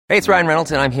Hey, it's Ryan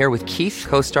Reynolds, and I'm here with Keith,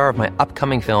 co-star of my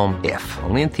upcoming film, If,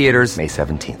 only in theaters May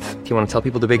 17th. Do you want to tell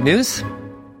people the big news?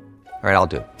 All right, I'll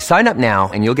do it. Sign up now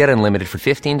and you'll get unlimited for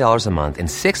 $15 a month and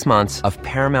 6 months of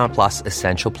Paramount Plus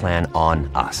Essential Plan on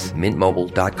us.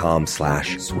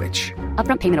 MintMobile.com/switch.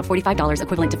 Upfront payment of $45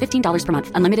 equivalent to $15 per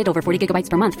month. Unlimited over 40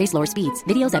 gigabytes per month. Face lower speeds.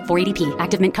 Videos at 480p.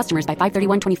 Active Mint customers by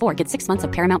 531.24 get 6 months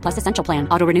of Paramount Plus Essential Plan.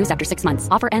 Auto renews after 6 months.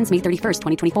 Offer ends May 31st,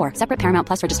 2024. Separate Paramount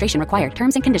Plus registration required.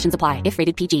 Terms and conditions apply if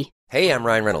rated PG. Hey, I'm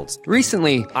Ryan Reynolds.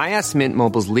 Recently, I asked Mint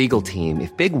Mobile's legal team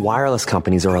if big wireless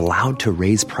companies are allowed to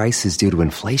raise prices due to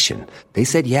inflation. They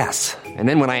said yes. And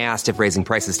then when I asked if raising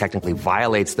prices technically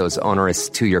violates those onerous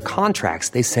 2-year contracts,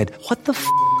 they said, "What the f***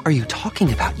 are you talking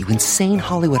about, you insane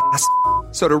Hollywood ass?"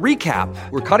 So to recap,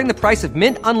 we're cutting the price of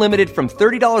Mint Unlimited from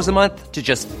 $30 a month to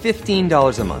just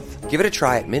 $15 a month. Give it a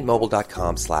try at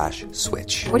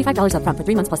mintmobile.com/switch. $45 upfront for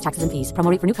 3 months plus taxes and fees. Promo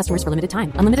rate for new customers for limited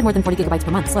time. Unlimited more than 40 gigabytes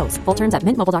per month. Slows full terms at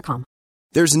mintmobile.com.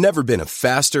 There's never been a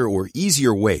faster or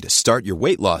easier way to start your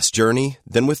weight loss journey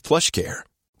than with PlushCare.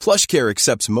 PlushCare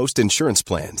accepts most insurance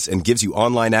plans and gives you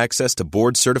online access to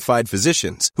board-certified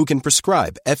physicians who can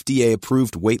prescribe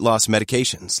FDA-approved weight loss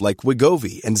medications like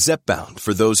Wegovy and Zepbound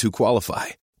for those who qualify.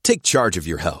 Take charge of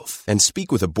your health and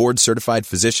speak with a board-certified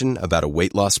physician about a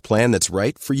weight loss plan that's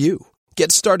right for you.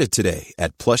 Get started today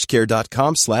at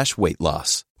plushcare.com/weight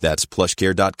loss. That's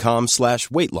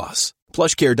plushcare.com/weight loss.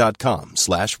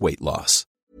 plushcare.com/weight loss.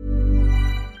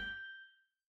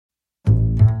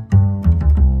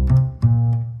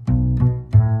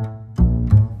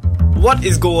 What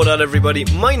is going on, everybody?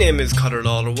 My name is Conor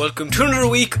Lawler. Welcome to another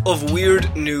week of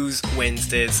Weird News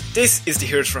Wednesdays. This is the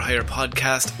Heroes for Hire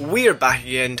podcast. We're back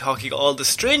again talking all the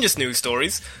strangest news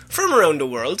stories from around the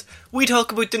world. We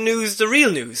talk about the news the real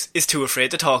news is too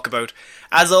afraid to talk about.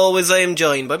 As always, I am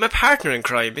joined by my partner in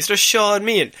crime, Mr. Sean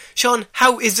Meehan. Sean,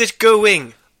 how is it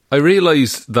going? I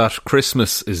realise that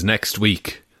Christmas is next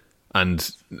week,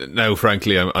 and now,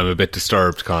 frankly, I'm a bit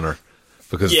disturbed, Conor.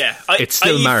 Because it's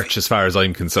still March as far as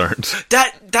I'm concerned.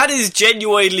 That is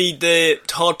genuinely the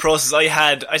thought process I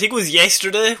had. I think it was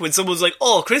yesterday when someone was like,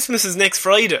 "Oh, Christmas is next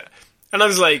Friday." And I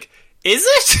was like, is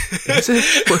it? Is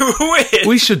it? Wait.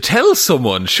 We should tell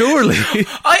someone, surely.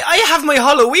 I have my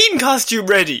Halloween costume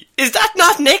ready. Is that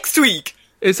not next week?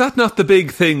 Is that not the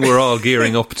big thing we're all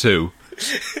gearing up to?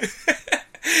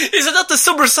 Is it not the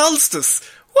summer solstice?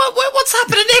 What's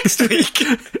happening next week?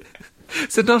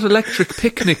 Is it not Electric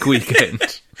Picnic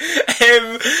weekend?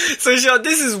 So Sean,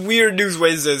 this is Weird News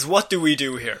Wednesdays. What do we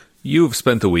do here? You've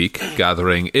spent a week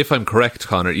gathering, if I'm correct,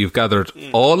 Conor, you've gathered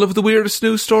all of the weirdest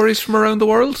news stories from around the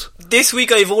world? This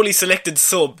week I've only selected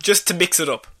some, just to mix it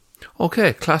up.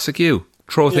 Okay, classic you.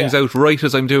 Throw things out right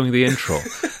as I'm doing the intro.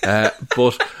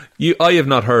 But I have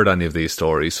not heard any of these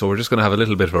stories, so we're just going to have a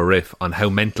little bit of a riff on how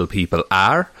mental people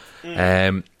are.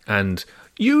 And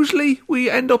usually we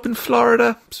end up in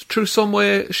Florida through some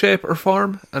way, shape or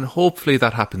form, and hopefully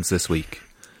that happens this week.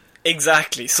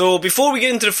 Exactly. So before we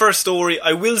get into the first story,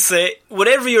 I will say,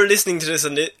 whatever you're listening to this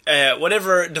on,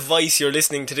 whatever device you're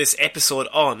listening to this episode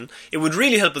on, it would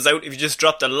really help us out if you just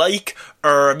dropped a like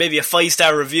or maybe a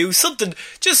 5-star review, something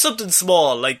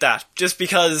small like that. Just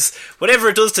because whatever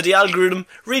it does to the algorithm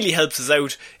really helps us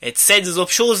out. It sends us up,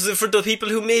 shows us in front of people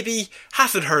who maybe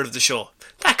haven't heard of the show.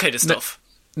 That kind of stuff.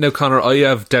 Now, Conor, I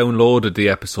have downloaded the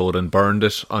episode and burned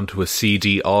it onto a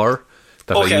CDR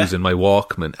that I use in my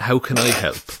Walkman. How can I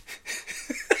help?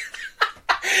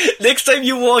 Next time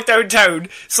you walk downtown,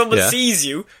 someone sees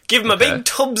you, give them a big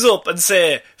thumbs up and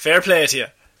say, "Fair play to you."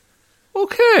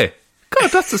 Okay.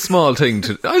 God, that's a small thing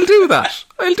to... I'll do that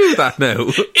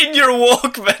now. In your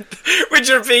Walkman, with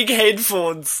your big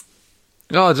headphones.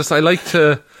 Oh,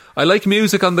 I like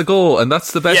music on the go, and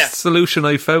that's the best solution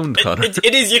I've found, Conor.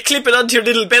 It is. You clip it onto your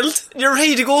little belt, and you're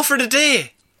ready to go for the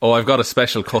day. Oh, I've got a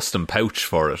special custom pouch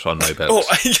for it on my belt. Oh,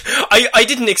 I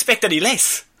didn't expect any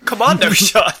less. Come on now,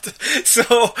 Sean.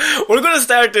 So, we're going to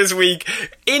start this week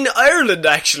in Ireland,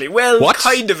 actually. Well,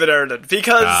 kind of in Ireland,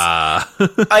 because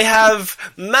I have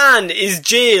man is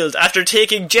jailed after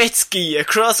taking jet ski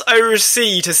across Irish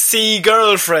Sea to see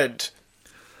girlfriend.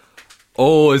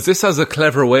 Oh, is this as a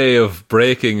clever way of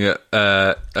breaking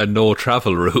a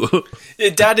no-travel rule?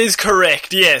 That is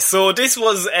correct, yes. So this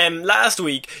was last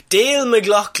week. Dale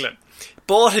McLaughlin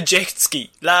bought a jet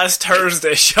ski last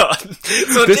Thursday, Sean.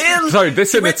 So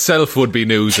this in itself would be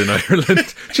news in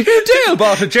Ireland. Did you hear Dale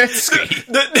bought a jet ski?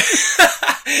 This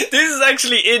is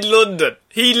actually in London.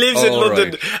 He lives in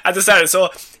London at the start. So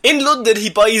in London, he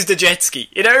buys the jet ski.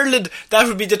 In Ireland, that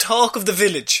would be the talk of the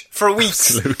village for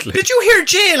weeks. Absolutely. Did you hear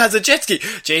Jail has a jet ski?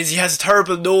 Jay-Z has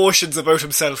terrible notions about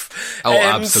himself.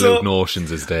 Absolute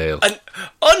notions is Dale. And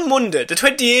on Monday, the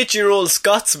 28-year-old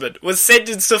Scotsman was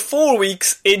sentenced to 4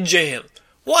 weeks in jail.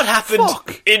 What happened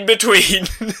in between?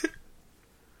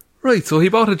 Right, so he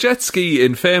bought a jet ski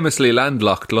in famously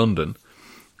landlocked London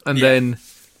and then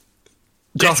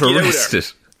got arrested.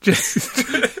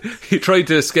 He tried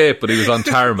to escape, but he was on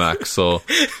tarmac, so...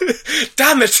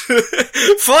 Damn it!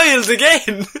 Filed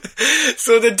again!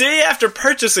 So the day after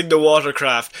purchasing the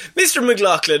watercraft, Mr.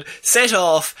 McLaughlin set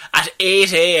off at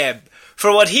 8 a.m.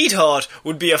 for what he thought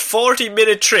would be a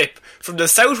 40-minute trip from the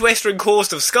southwestern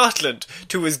coast of Scotland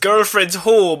to his girlfriend's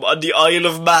home on the Isle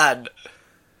of Man.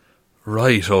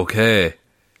 Right, okay.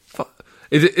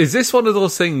 Is this one of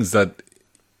those things that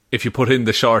if you put in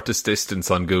the shortest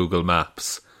distance on Google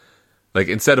Maps, like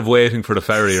instead of waiting for the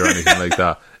ferry or anything like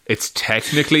that, it's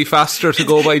technically faster to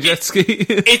go by jet ski?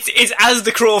 It's as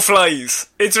the crow flies.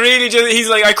 It's really just, he's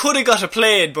like, I could have got a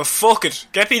plane, but fuck it.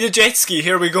 Get me the jet ski,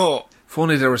 here we go. If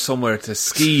only there was somewhere to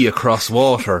ski across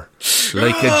water,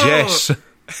 like a jet.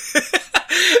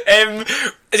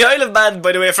 The Isle of Man,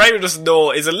 by the way, if anyone doesn't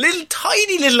know, is a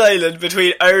tiny little island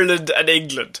between Ireland and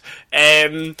England.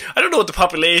 I don't know what the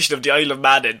population of the Isle of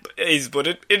Man is, but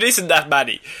it isn't that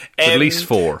many. At least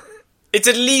 4. It's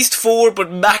at least 4,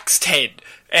 but max 10.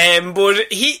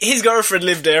 But his girlfriend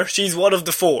lived there. She's one of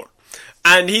the 4.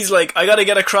 And he's like, I gotta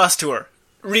get across to her.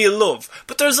 Real love.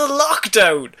 But there's a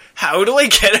lockdown. How do I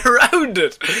get around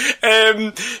it?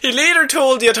 He later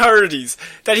told the authorities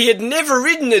that he had never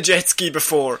ridden a jet ski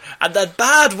before and that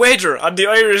bad weather on the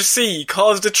Irish Sea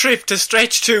caused the trip to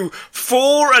stretch to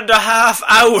 4.5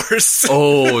 hours.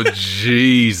 Oh,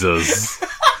 Jesus.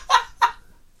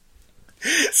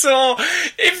 So,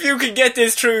 if you can get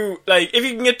this through, if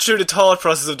you can get through the thought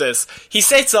process of this, he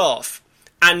sets off,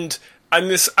 and I'm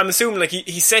assuming,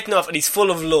 he's setting off and he's full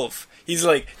of love. He's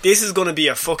like, this is going to be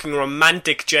a fucking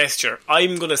romantic gesture.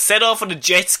 I'm going to set off on a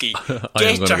jet ski. I'm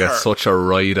going to get such a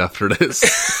ride after this.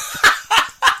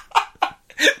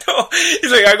 No,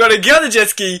 he's like, I'm going to get on a jet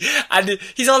ski, and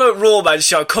he's all about romance,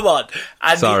 Sean, come on.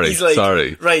 And he's like,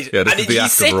 sorry. Right. Yeah, this and is the he's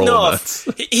act of setting romance.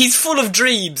 off. He's full of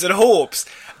dreams and hopes.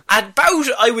 About,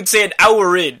 I would say, an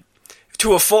hour in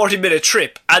to a 40-minute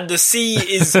trip, and the sea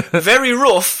is very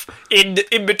rough in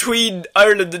between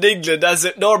Ireland and England, as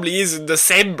it normally is in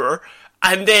December,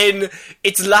 and then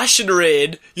it's lashing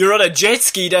rain. You're on a jet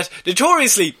ski that,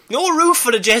 notoriously, no roof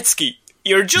for the jet ski.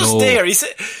 You're just there. He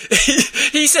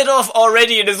set off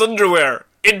already in his underwear,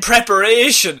 in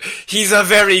preparation. He's a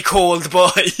very cold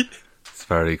boy. It's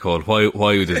very cold.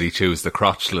 Why did he choose the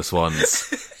crotchless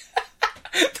ones?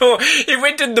 No, he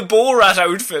went in the Borat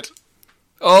outfit.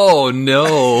 Oh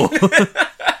no!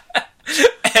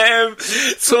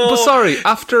 But sorry,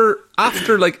 after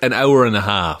an hour and a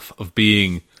half of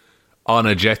being on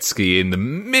a jet ski in the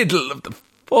middle of the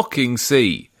fucking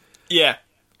sea, yeah,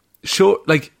 sure.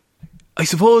 I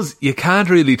suppose you can't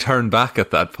really turn back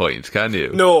at that point, can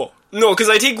you? No, because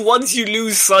I think once you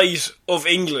lose sight of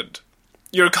England,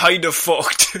 you're kind of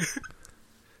fucked.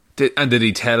 Did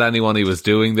he tell anyone he was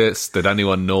doing this? Did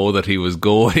anyone know that he was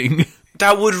going?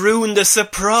 That would ruin the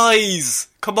surprise.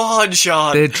 Come on,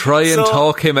 Sean. They'd try and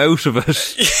talk him out of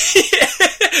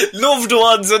it. Loved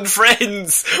ones and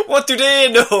friends. What do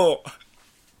they know?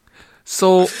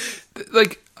 So,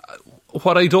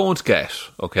 what I don't get,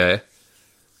 okay?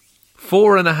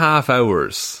 4.5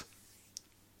 hours.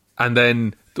 And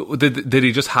then, did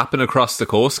he just happen across the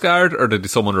Coast Guard, or did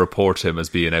someone report him as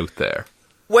being out there?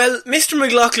 Well, Mr.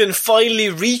 McLaughlin finally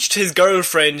reached his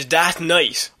girlfriend that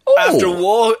night.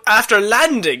 After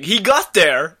landing, he got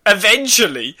there,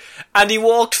 eventually, and he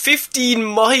walked 15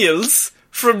 miles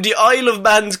from the Isle of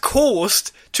Man's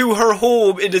coast to her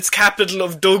home in its capital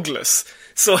of Douglas.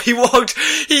 So he got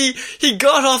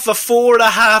off a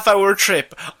 4.5 hour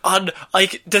trip on,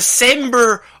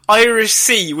 December Irish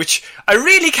Sea, which I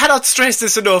really cannot stress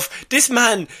this enough. This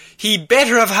man, he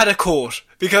better have had a coat,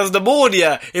 because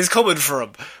pneumonia is coming for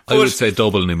him. I would say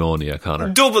double pneumonia, Connor.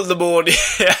 Double pneumonia.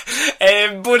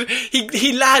 But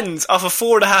he lands off a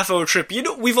 4.5 hour trip. You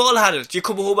know, we've all had it. You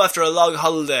come home after a long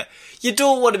holiday. You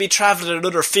don't want to be travelling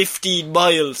another 15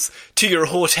 miles to your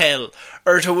hotel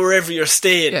or to wherever you're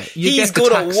staying. Yeah, he's get the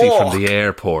taxi from the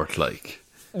airport,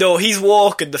 No, he's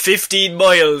walking the 15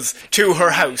 miles to her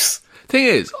house. Thing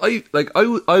is,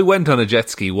 I went on a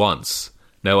jet ski once.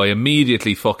 Now, I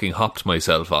immediately fucking hopped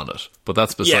myself on it, but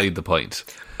that's beside the point.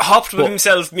 Hopped with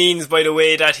himself means, by the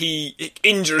way, that he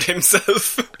injured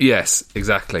himself. Yes,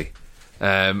 exactly.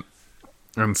 And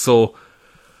so,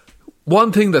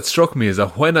 one thing that struck me is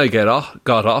that when I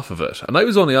got off of it, and I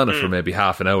was only on it for maybe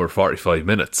half an hour, 45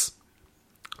 minutes,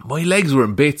 my legs were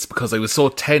in bits because I was so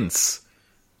tense,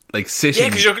 like sitting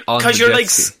on the jet ski. Because you're like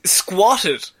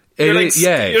squatted.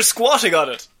 You're squatting on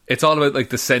it. It's all about like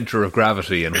the centre of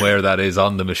gravity and where that is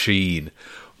on the machine.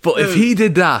 But if he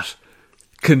did that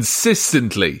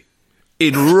consistently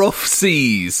in rough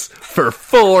seas for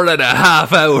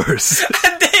 4.5 hours,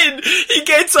 and then he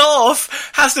gets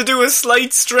off, has to do a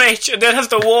slight stretch, and then has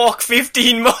to walk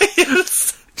 15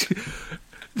 miles.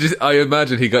 I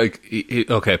imagine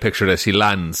okay, picture this. He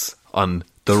lands on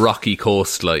the rocky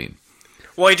coastline.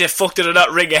 Why the fuck did I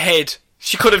not ring ahead?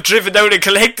 She could have driven down and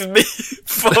collected me.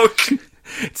 Fuck.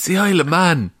 It's the Isle of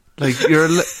Man. Like,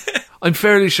 I'm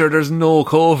fairly sure there's no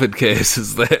COVID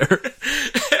cases there.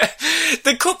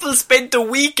 The couple spent the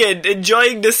weekend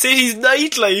enjoying the city's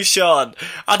nightlife, Sean.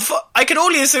 And I can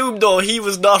only assume, though, he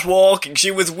was not walking.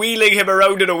 She was wheeling him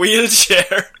around in a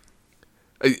wheelchair.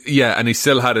 Yeah, and he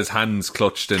still had his hands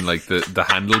clutched in, like, the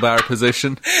handlebar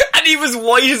position. And he was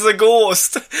white as a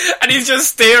ghost. And he's just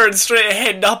staring straight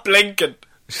ahead, not blinking.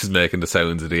 Just making the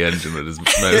sounds of the engine with his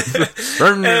mouth.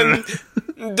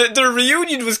 The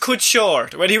reunion was cut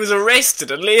short when he was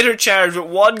arrested and later charged with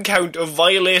one count of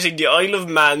violating the Isle of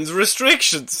Man's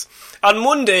restrictions. On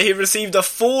Monday, he received a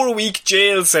 4-week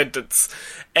jail sentence.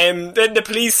 Then the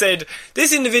police said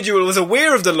this individual was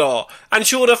aware of the law and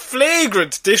showed a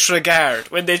flagrant disregard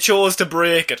when they chose to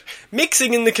break it,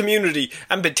 mixing in the community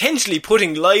and potentially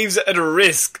putting lives at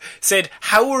risk, said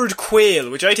Howard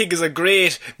Quayle, which I think is a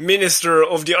great Minister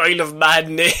of the Isle of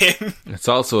Man name. It's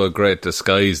also a great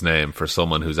disguise name for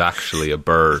someone who's actually a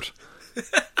bird.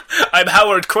 I'm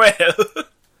Howard Quayle.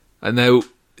 And now,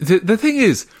 the thing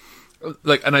is,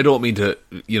 like, and I don't mean to,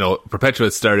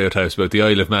 perpetuate stereotypes about the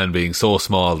Isle of Man being so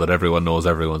small that everyone knows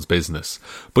everyone's business.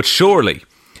 But surely,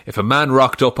 if a man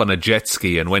rocked up on a jet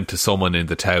ski and went to someone in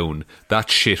the town, that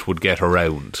shit would get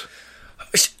around.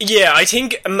 Yeah, I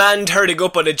think a man turning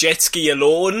up on a jet ski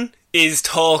alone is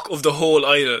talk of the whole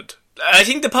island. I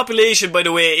think the population, by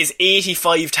the way, is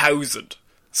 85,000.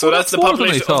 So that's the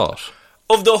population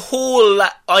of the whole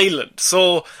island.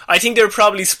 So I think they're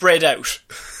probably spread out.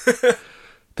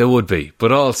 There would be,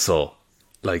 but also,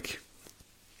 like,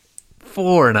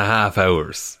 4.5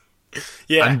 hours.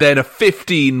 Yeah. And then a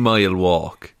 15-mile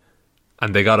walk.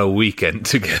 And they got a weekend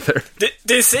together.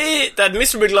 They say that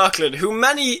Mr. McLaughlin,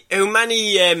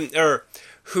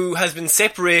 who has been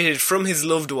separated from his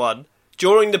loved one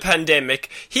during the pandemic,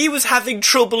 he was having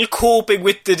trouble coping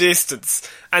with the distance.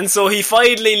 And so he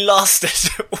finally lost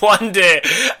it one day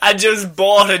and just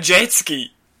bought a jet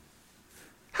ski.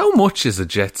 How much is a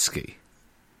jet ski?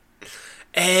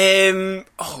 Oh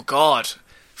God,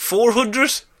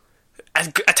 400?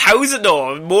 1,000?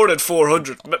 No, more than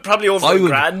 400. Probably over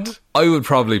 $1,000. I would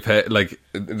probably pay, like,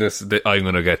 I'm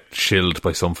going to get shilled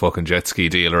by some fucking jet ski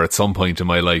dealer at some point in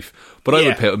my life, but I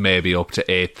would pay maybe up to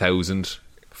 8,000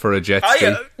 for a jet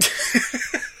ski.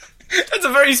 That's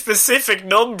a very specific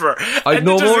number. I'd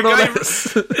know more or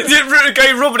less. The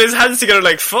guy rubbing his hands together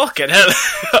like, fucking hell,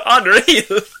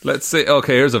 unreal. Let's see,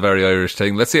 okay, here's a very Irish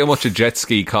thing. Let's see how much a jet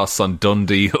ski costs on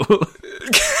Dundee.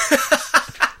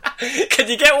 Can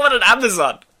you get one on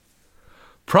Amazon?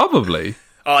 Probably.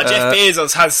 Oh, Jeff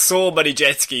Bezos has so many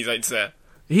jet skis, I'd say.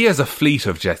 He has a fleet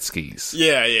of jet skis.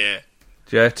 Yeah.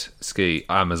 Jet ski,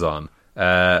 Amazon.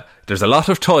 There's a lot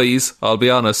of toys, I'll be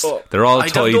honest. They're all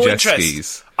toy jet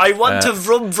skis. I want to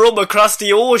vroom across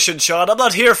the ocean, Sean. I'm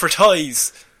not here for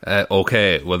toys.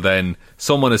 Okay, well then,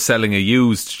 someone is selling a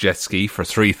used jet ski for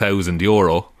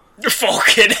 €3,000.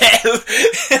 Fucking hell.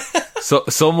 So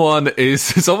someone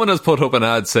has put up an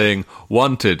ad saying,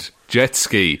 wanted jet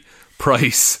ski,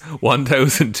 price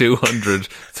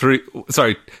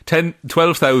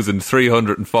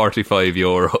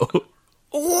 €12,345.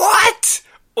 What?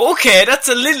 Okay, that's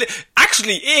a little...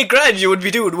 Actually, $8,000 you would be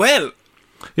doing well.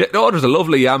 Yeah, no, there's a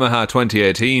lovely Yamaha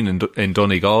 2018 in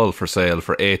Donegal for sale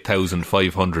for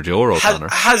 €8,500, Connor.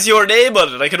 Has your name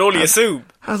on it, I can only assume.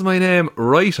 Has my name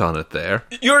right on it there.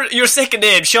 Your second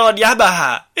name, Sean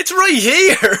Yamaha. It's right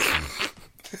here.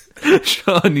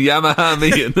 Sean Yamaha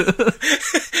Meehan.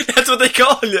 That's what they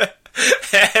call you.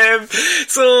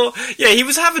 So, yeah, he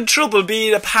was having trouble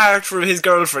being apart from his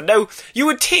girlfriend. Now, you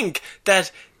would think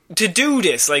that to do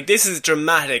this, like, this is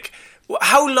dramatic.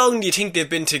 How long do you think they've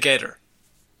been together?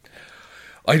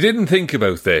 I didn't think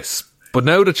about this, but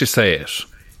now that you say it,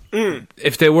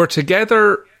 if they were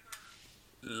together,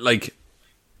 like,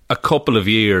 a couple of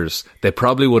years, they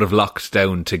probably would have locked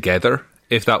down together,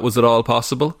 if that was at all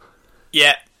possible.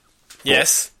 Yeah.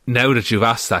 Yes. But now that you've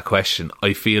asked that question,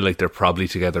 I feel like they're probably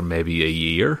together maybe a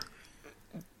year.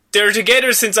 They're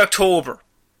together since October.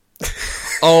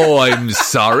 Oh, I'm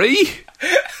sorry.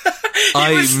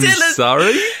 I'm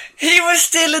sorry. He was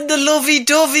still in the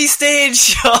lovey-dovey stage,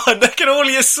 Sean. I can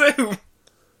only assume.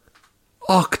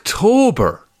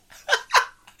 October.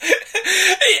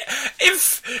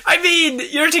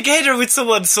 You're together with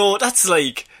someone, so that's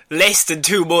like less than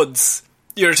 2 months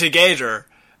you're together,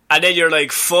 and then you're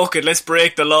like, fuck it, let's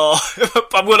break the law.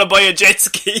 I'm gonna buy a jet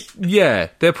ski. Yeah,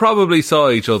 they probably saw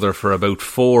each other for about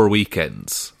 4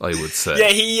 weekends, I would say.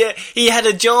 Yeah, he had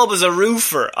a job as a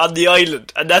roofer on the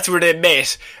island, and that's where they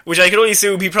met, which I can only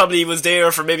assume he probably was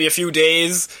there for maybe a few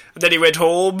days, and then he went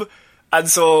home, and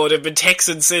so they've been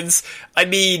texting since. I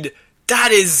mean,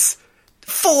 that is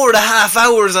 4.5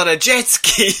 hours on a jet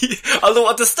ski. Although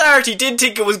at the start he did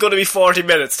think it was going to be 40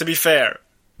 minutes, to be fair.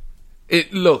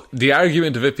 Look, the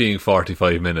argument of it being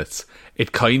 45 minutes,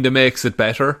 it kind of makes it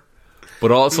better,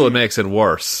 but also it makes it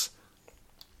worse.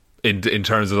 In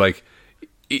terms of, like,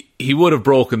 he would have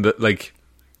broken the, like,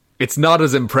 it's not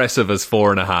as impressive as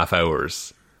 4.5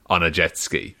 hours on a jet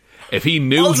ski. If he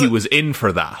knew also, he was in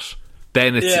for that,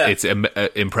 then it's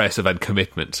impressive and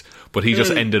commitment. But he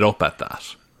just ended up at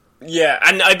that. Yeah,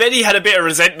 and I bet he had a bit of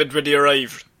resentment when he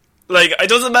arrived. Like, it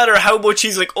doesn't matter how much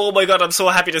he's like, oh my god, I'm so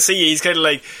happy to see you. He's kind of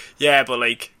like, yeah, but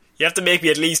like, you have to make me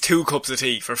at least 2 cups of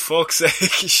tea, for fuck's sake,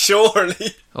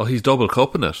 surely. Oh, he's double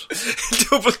cupping it.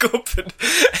 Double cupping.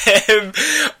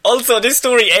 Also, this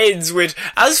story ends with,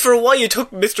 as for why it took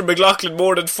Mr. McLaughlin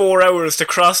more than 4 hours to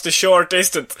cross the short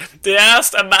distance, they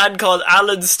asked a man called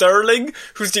Alan Sterling,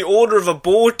 who's the owner of a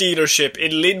boat dealership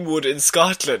in Linwood in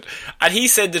Scotland, and he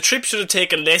said the trip should have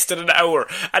taken less than an hour,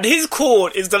 and his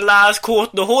quote is the last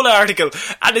quote in the whole article,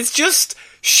 and it's just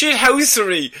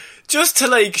shithousery. Just to,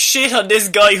 like, shit on this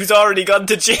guy who's already gone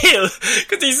to jail.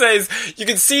 Because he says, you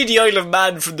can see the Isle of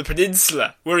Man from the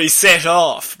peninsula, where he set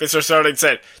off, Mr. Sterling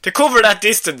said. To cover that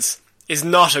distance is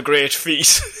not a great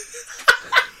feat.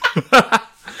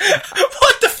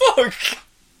 What the fuck?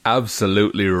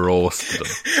 Absolutely roasted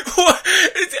him.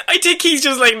 I think he's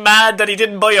just, like, mad that he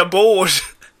didn't buy a boat.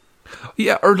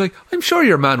 Yeah, or, like, I'm sure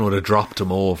your man would have dropped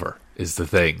him over, is the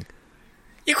thing.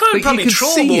 You could have probably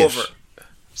thrown him over.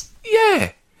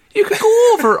 Yeah. You could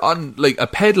go over on, like, a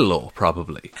pedalo,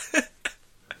 probably.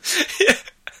 Yeah.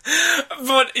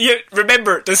 But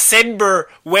remember, December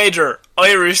weather,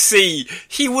 Irish Sea,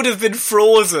 he would have been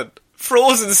frozen.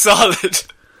 Frozen solid.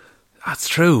 That's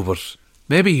true, but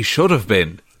maybe he should have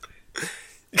been.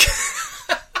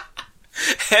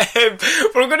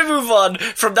 We're going to move on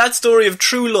from that story of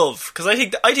true love, because I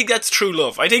think that's true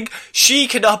love. I think she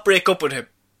cannot break up with him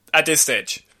at this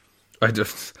stage. I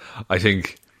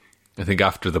think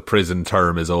after the prison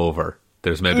term is over,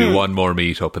 there's maybe one more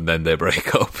meet-up and then they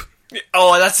break up.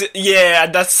 Oh, that's it. Yeah,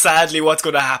 and that's sadly what's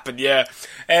going to happen, yeah.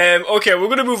 Okay, we're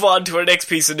going to move on to our next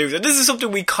piece of news. And this is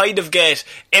something we kind of get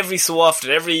every so often,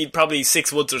 every probably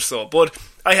 6 months or so. But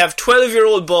I have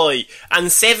 12-year-old boy and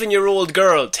 7-year-old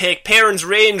girl take parents'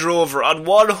 Range Rover on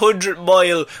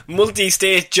 100-mile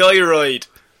multi-state joyride.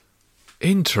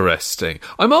 Interesting.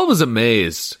 I'm always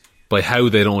amazed by how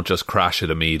they don't just crash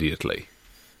it immediately.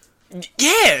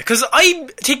 Yeah, because I'm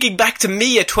thinking back to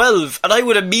me at 12 and I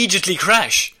would immediately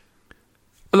crash.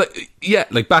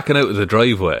 Like backing out of the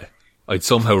driveway, I'd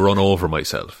somehow run over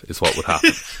myself, is what would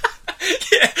happen.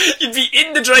 Yeah, you'd be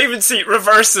in the driving seat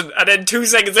reversing and then 2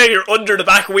 seconds later you're under the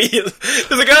back wheel.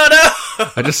 It's like, oh no!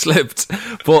 I just slipped.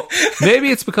 But maybe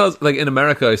it's because, like, in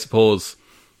America, I suppose,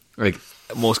 like,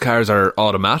 most cars are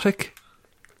automatic.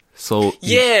 So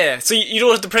yeah, so you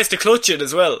don't have to press the clutch in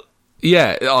as well.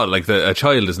 Yeah, like a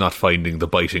child is not finding the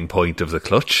biting point of the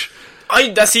clutch.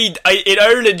 In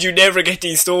Ireland you never get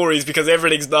these stories because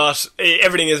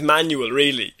everything is manual,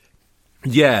 really.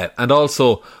 Yeah, and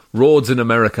also roads in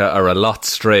America are a lot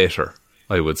straighter,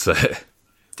 I would say.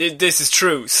 This is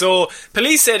true. So,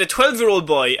 police said a 12-year-old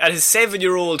boy and his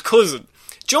 7-year-old cousin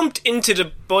jumped into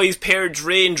the boy's parents'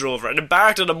 Range Rover and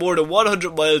embarked on a more than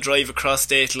 100-mile drive across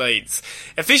state lines.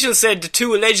 Officials said the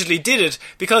two allegedly did it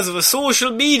because of a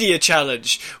social media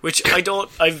challenge, which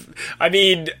I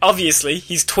mean, obviously,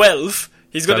 he's 12.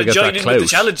 He's going to join in with the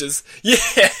challenges. Yeah,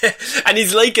 and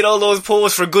he's liking all those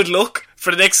posts for good luck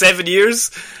for the next 7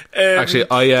 years. Actually,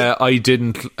 I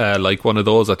didn't like one of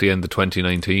those at the end of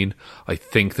 2019. I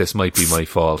think this might be my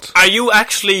fault. Are you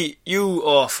actually...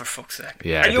 Oh, for fuck's sake.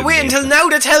 Yeah, are you waiting until now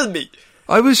to tell me?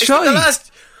 I was shy.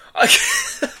 I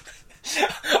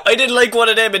didn't like one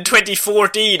of them in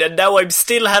 2014 and now I'm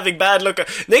still having bad luck.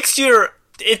 Next year,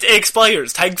 it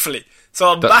expires, thankfully. So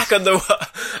I'm back in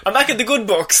the good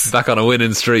books. Back on a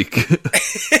winning streak.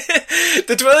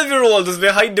 The 12-year-old was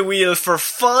behind the wheel for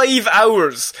 5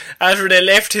 hours after they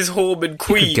left his home in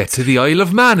Queens. Get to the Isle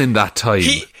of Man in that time.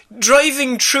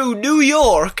 Driving through New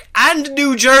York and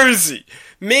New Jersey,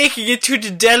 making it to the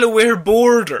Delaware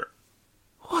border.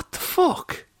 What the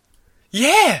fuck?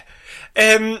 Yeah.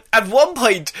 At one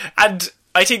point, and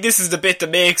I think this is the bit that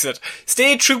makes it,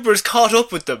 state troopers caught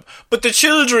up with them, but the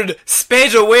children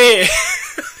sped away.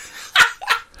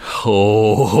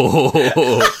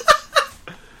 Oh.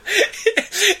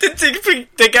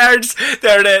 The guards,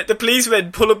 the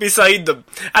policemen pull up beside them,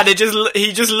 and he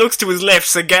just looks to his left,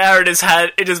 cigar in his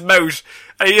hand, in his mouth,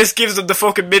 and he just gives them the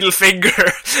fucking middle finger,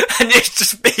 and it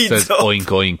just speeds says up. Oink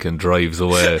oink and drives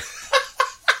away.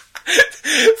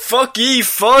 Fuck ye,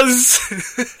 fuzz.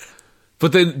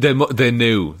 But they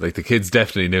knew, like the kids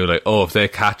definitely knew, like, oh, if they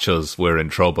catch us, we're in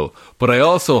trouble. But I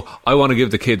want to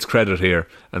give the kids credit here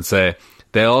and say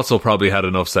they also probably had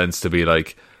enough sense to be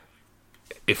like,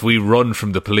 if we run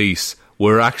from the police,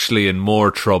 we're actually in more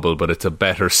trouble, but it's a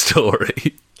better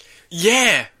story.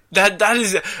 Yeah, that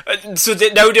is. So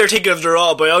now they're thinking of their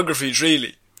autobiographies,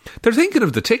 really. They're thinking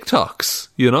of the TikToks,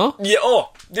 you know? Yeah,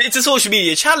 it's a social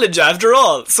media challenge after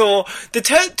all. So the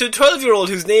 12-year-old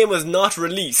whose name was not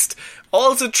released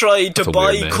also tried to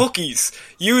buy cookies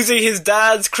using his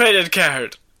dad's credit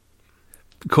card.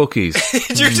 Cookies.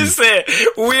 Did you just say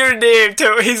weird name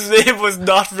to his name was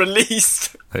not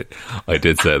released? I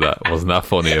did say that. Wasn't that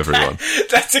funny, everyone?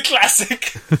 That's a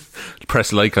classic.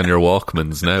 Press like on your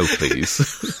Walkmans now,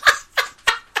 please.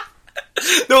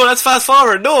 No, that's fast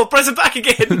forward. No, press it back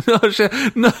again.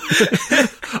 No.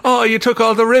 Oh, you took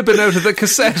all the ribbon out of the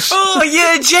cassette. Oh,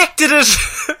 you ejected it.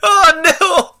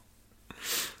 Oh,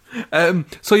 no.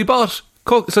 So you bought...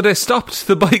 So they stopped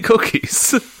to buy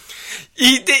cookies.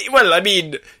 He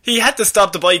had to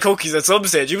stop to buy cookies at some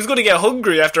stage. He was going to get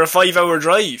hungry after a 5-hour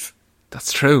drive.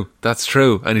 That's true.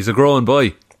 And he's a growing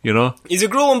boy, you know? He's a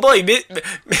growing boy.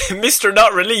 Mr.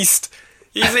 Not Released.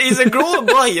 He's a growing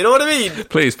boy, you know what I mean?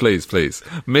 Please.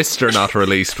 Mr. Not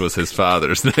Released was his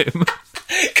father's name.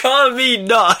 Call me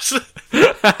Not.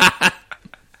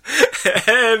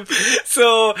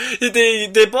 So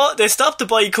they stopped to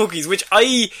buy cookies, which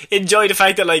I enjoy the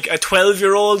fact that like a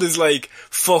 12-year-old is like,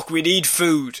 fuck, we need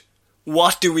food.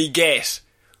 What do we get?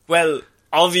 Well,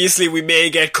 obviously we may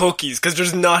get cookies because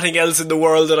there's nothing else in the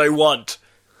world that I want.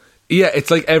 Yeah,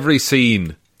 it's like every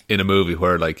scene in a movie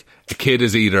where like a kid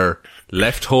is either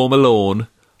left home alone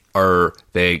or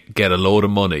they get a load of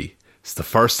money. So the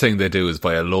first thing they do is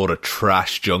buy a load of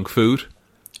trash junk food.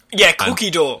 Yeah, cookie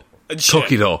dough.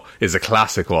 Cookie dough is a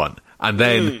classic one. And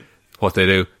then what they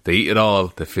do, they eat it all,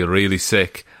 they feel really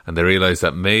sick, and they realise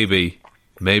that maybe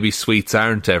sweets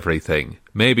aren't everything.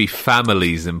 Maybe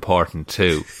family's important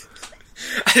too.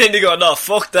 And then they go, no,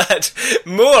 fuck that.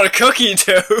 More cookie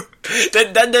dough.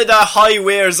 Then that high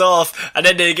wears off, and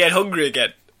then they get hungry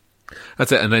again.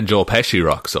 That's it, and then Joe Pesci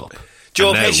rocks up.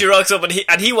 Joe Pesci rocks up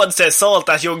and he wants to assault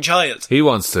that young child. He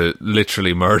wants to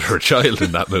literally murder a child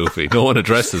in that movie. No one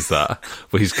addresses that,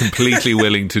 but he's completely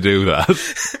willing to do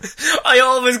that. I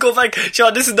always go back,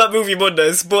 Sean, this is not Movie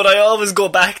Mondays, but I always go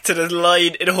back to the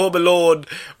line in Home Alone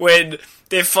when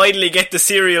they finally get the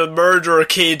serial murderer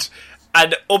kid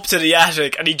and up to the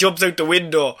attic and he jumps out the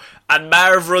window and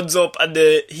Marv runs up and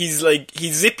he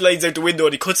zip lines out the window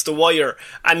and he cuts the wire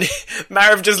and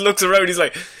Marv just looks around, he's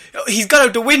like, he's got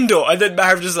out the window, and then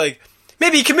Marv just like,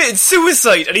 maybe he committed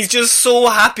suicide, and he's just so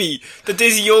happy that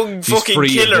this young fucking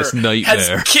killer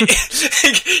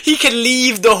he can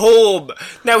leave the home.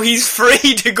 Now he's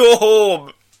free to go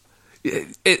home.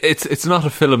 It's not a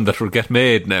film that will get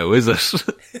made now, is it?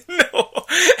 No.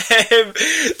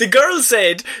 The girl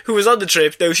said, who was on the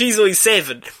trip, now she's only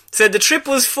 7, said the trip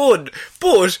was fun,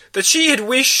 but that she had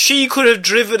wished she could have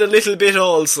driven a little bit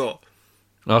also.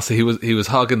 Oh, so he was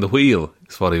hogging the wheel,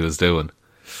 is what he was doing.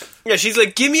 Yeah, she's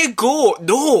like, give me a go.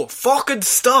 No, fucking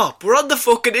stop. We're on the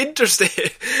fucking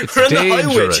interstate. We're on the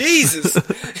highway. Jesus.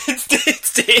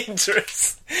 It's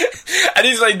dangerous. And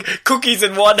he's like, cookies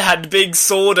in one hand, big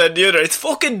soda in the other. It's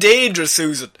fucking dangerous,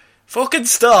 Susan. Fucking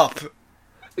stop.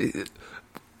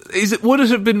 Would it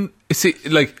have been... See,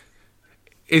 like,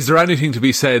 is there anything to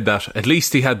be said that at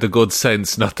least he had the good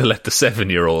sense not to let the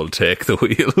 7-year-old take the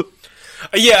wheel?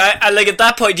 Yeah, and like at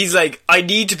that point he's like, I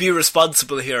need to be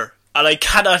responsible here, and I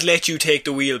cannot let you take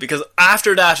the wheel, because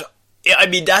after that, I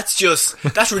mean, that's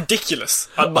ridiculous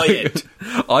on my end.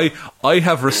 I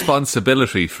have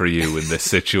responsibility for you in this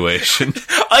situation.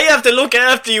 I have to look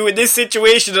after you in this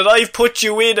situation that I've put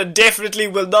you in and definitely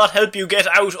will not help you get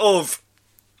out of.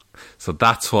 So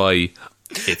that's why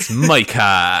It's my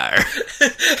car.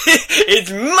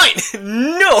 It's mine.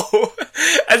 No.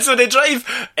 And so they drive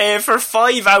for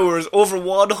 5 hours over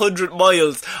 100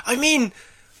 miles. I mean,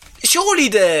 surely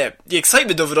the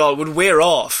excitement of it all would wear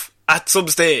off at some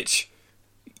stage.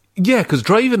 Yeah, because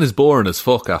driving is boring as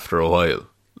fuck after a while.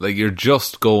 Like, you're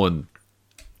just going...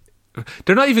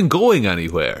 They're not even going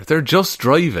anywhere. They're just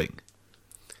driving.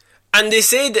 And they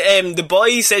said the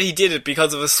boy said he did it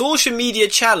because of a social media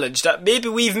challenge that maybe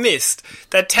we've missed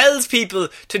that tells people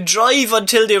to drive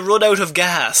until they run out of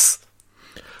gas.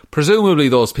 Presumably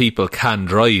those people can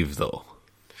drive, though.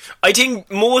 I think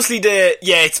mostly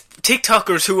it's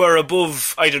TikTokers who are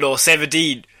above,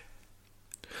 17.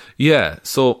 Yeah,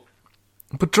 so...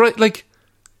 But,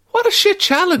 what a shit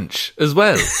challenge as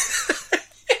well.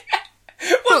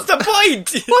 What's the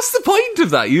point? What's the point of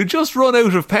that? You just run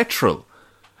out of petrol.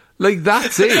 Like,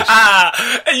 that's it.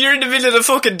 And you're in the middle of the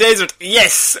fucking desert.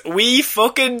 Yes, we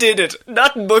fucking did it.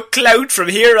 Nothing but clout from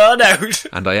here on out.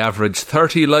 And I averaged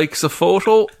 30 likes a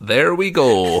photo. There we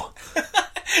go.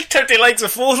 30 likes a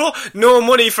photo, no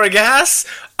money for gas.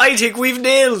 I think we've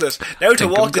nailed it. Now to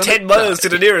walk the 10 miles to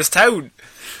the nearest town.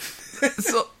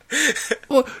 So,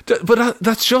 but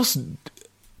that's just...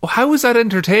 How is that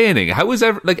entertaining? How is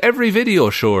every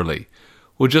video surely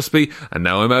would just be, and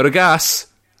now I'm out of gas,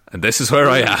 and this is where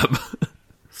I am.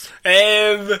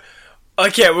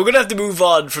 Okay, we're going to have to move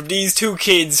on from these two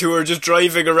kids who are just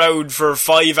driving around for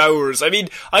 5 hours. I mean,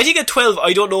 I think at 12,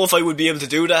 I don't know if I would be able to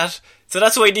do that. So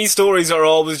that's why these stories are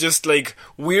always just,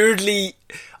 weirdly,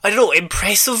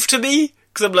 impressive to me.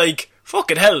 Because I'm like,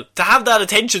 fucking hell, to have that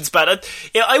attention span.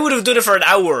 I would have done it for an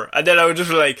hour, and then I would just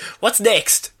be like, what's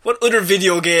next? What other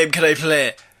video game can I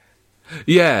play?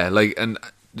 Yeah,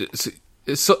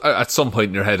 so at some point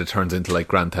in your head it turns into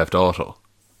Grand Theft Auto.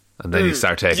 And then you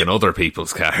start taking other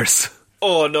people's cars.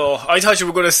 Oh no, I thought you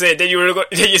were going to say then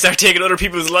you start taking other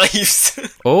people's lives.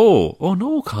 Oh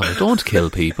no, Connor, don't kill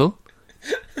people.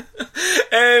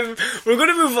 We're going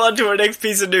to move on to our next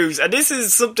piece of news, and this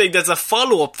is something that's a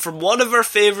follow-up from one of our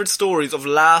favourite stories of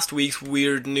last week's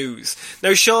weird news.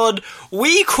 Now, Sean,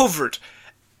 we've covered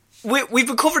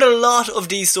a lot of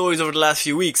these stories over the last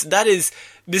few weeks. That is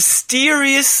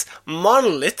mysterious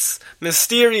monoliths,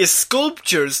 mysterious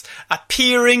sculptures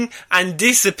appearing and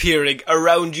disappearing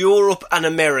around Europe and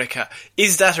America.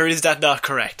 Is that or is that not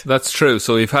correct? That's true.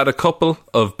 So we've had a couple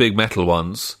of big metal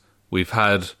ones. We've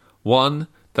had one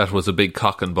that was a big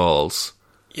cock and balls.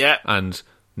 Yeah. And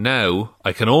now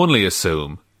I can only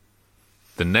assume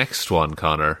the next one,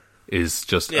 Connor, is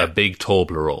just a big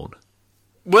Toblerone.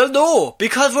 Well, no,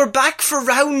 because we're back for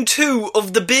round 2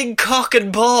 of the big cock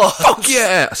and balls. Fuck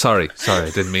yeah! Sorry,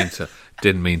 I didn't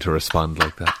mean to respond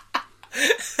like that.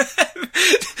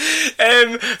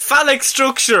 Phallic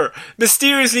structure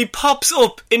mysteriously pops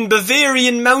up in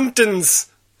Bavarian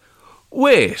mountains.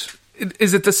 Wait,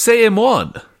 is it the same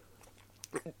one?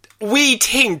 We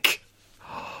think.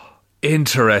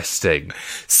 Interesting.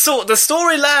 So the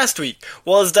story last week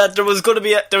was that there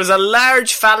was a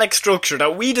large phallic structure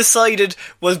that we decided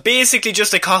was basically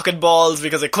just a cock and balls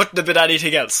because it couldn't have been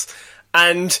anything else.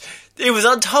 And it was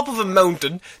on top of a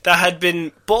mountain that had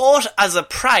been bought as a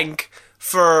prank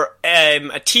for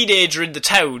a teenager in the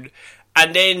town.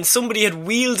 And then somebody had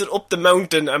wheeled it up the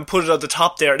mountain and put it on the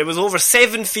top there. And it was over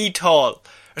 7 feet tall.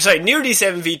 Nearly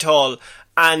 7 feet tall.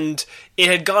 And it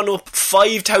had gone up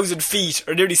 5,000 feet,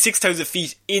 or nearly 6,000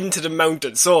 feet into the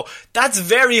mountain. So that's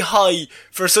very high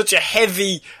for such a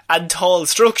heavy and tall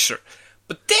structure.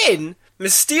 But then,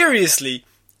 mysteriously,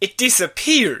 it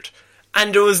disappeared.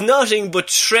 And there was nothing but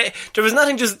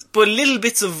little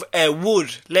bits of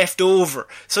wood left over.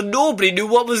 So nobody knew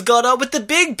what was going on with the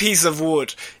big piece of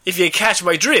wood, if you catch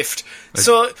my drift.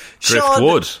 So, Sean...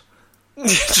 Driftwood.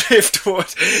 Driftwood.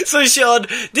 So, Sean,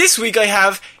 this week I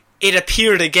have... It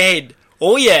appeared again.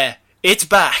 Oh yeah, it's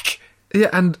back. Yeah,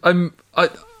 and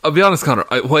I'll be honest, Connor,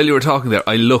 while you were talking there,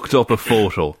 I looked up a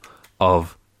photo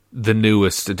of the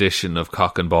newest edition of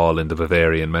Cock and Ball in the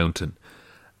Bavarian mountain.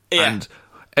 Yeah.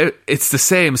 And it's the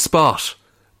same spot,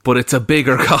 but it's a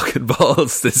bigger cock and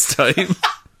balls this time.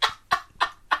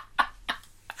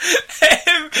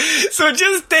 So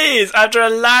just days after a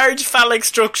large phallic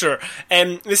structure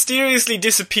mysteriously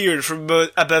disappeared from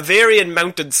a Bavarian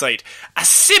mountainside, a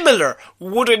similar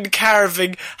wooden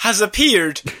carving has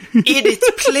appeared in its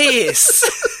place.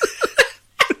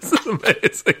 It's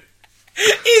amazing.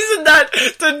 Isn't that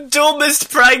the dumbest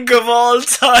prank of all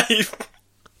time?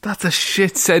 That's a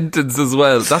shit sentence as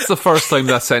well. That's the first time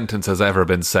that sentence has ever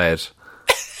been said.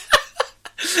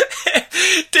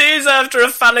 Days after a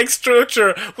phallic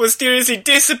structure mysteriously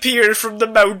disappeared from the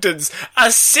mountains,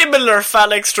 a similar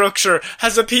phallic structure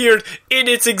has appeared in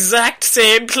its exact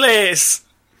same place.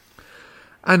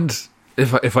 And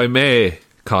if I may,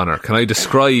 Connor, can I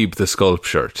describe the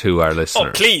sculpture to our listeners?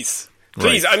 Oh, please.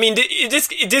 Please, Right. I mean,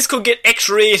 this could get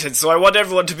X-rated, so I want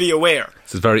everyone to be aware.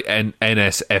 This is very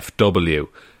NSFW.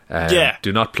 Yeah.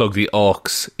 Do not plug the aux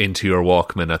into your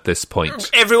Walkman at this point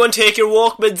Everyone take your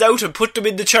Walkmans out and put them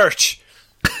in the church.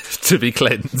 to be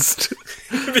cleansed.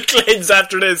 Be cleansed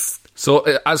after this. So,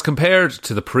 as compared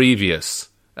to the previous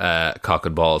cock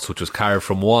and balls, which was carved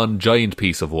from one giant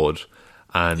piece of wood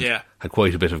and Yeah. had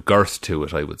quite a bit of girth to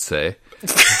it, I would say,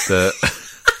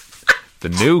 the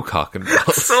new cock and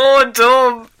balls, So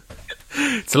dumb.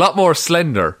 it's a lot more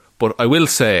slender, but I will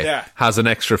say Yeah. has an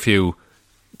extra few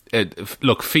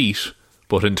feet,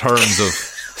 but in terms of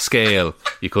scale,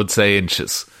 you could say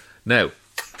inches. Now,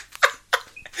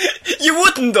 You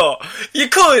wouldn't though. You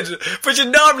could, but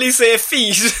you'd normally say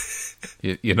feet.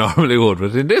 you normally would,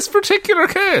 but in this particular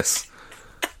case,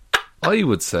 I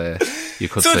would say you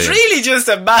could So say it's really just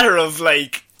a matter of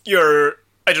like your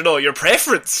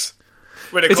preference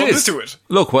when it comes is. to it.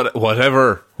 Look,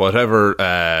 whatever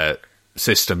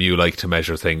system you like to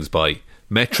measure things by,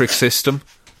 metric system.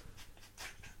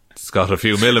 It's got a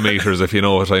few millimeters, if you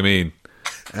know what I mean.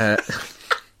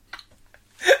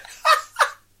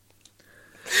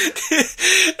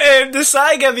 The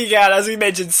saga began, as we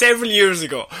mentioned, several years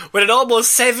ago, when an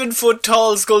almost 7-foot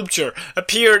tall sculpture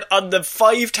appeared on the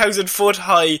 5,000 foot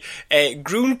high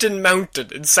Grunten Mountain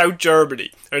in southern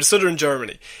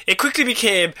Germany. It quickly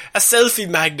became a selfie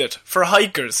magnet for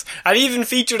hikers, and even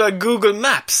featured on Google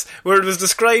Maps, where it was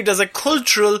described as a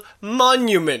cultural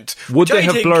monument. Would which they I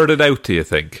have think- blurred it out, do you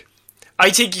think? I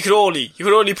think you could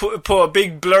only put a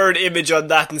big blurred image on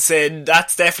that and say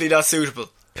that's definitely not suitable.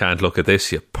 Can't look at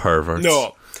this, you perverts.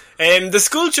 No. The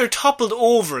sculpture toppled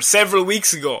over several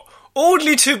weeks ago,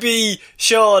 only to be,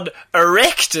 Sean,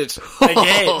 erected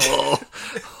again.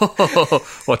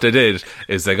 What they did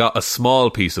is they got a small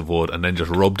piece of wood and then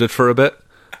just rubbed it for a bit.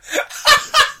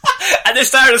 And they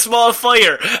started a small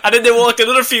fire, and then they walked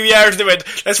another few yards and they went,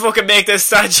 let's fucking make this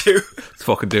statue. Let's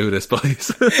fucking do this,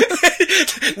 boys.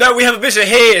 Now we have a bit of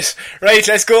hate. Right,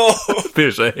 let's go.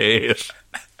 Bit of hate.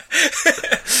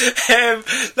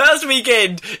 Last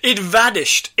weekend, it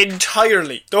vanished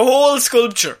entirely. The whole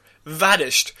sculpture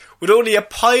vanished, with only a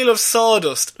pile of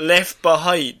sawdust left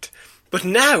behind. But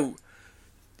now,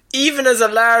 even as a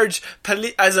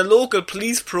local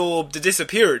police probed the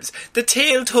disappearance, the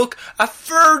tale took a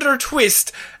further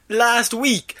twist last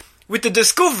week with the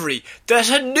discovery that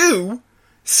a new,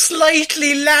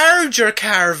 slightly larger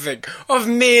carving of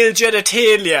male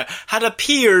genitalia had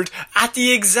appeared at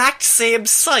the exact same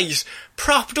site,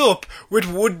 propped up with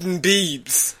wooden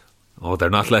beams. Oh, they're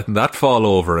not letting that fall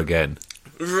over again.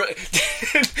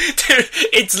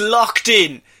 It's locked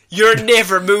in. You're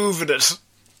never moving it.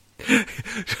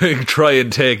 Try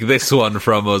and take this one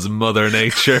from us, Mother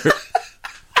Nature.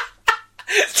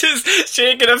 Just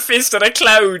shaking a fist at a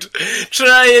cloud.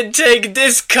 Try and take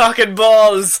this cock and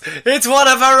balls. It's one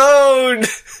of our own.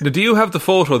 Now, do you have the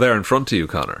photo there in front of you,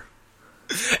 Connor?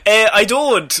 I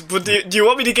don't, but do you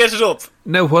want me to get it up?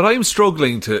 Now, what I'm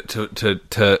struggling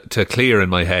to clear in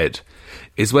my head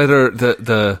is whether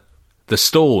the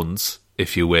stones,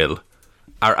 if you will,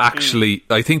 are actually.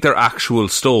 I think they're actual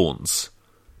stones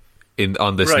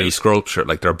on this new Right. sculpture,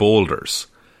 like they're boulders.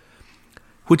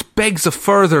 Which begs a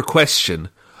further question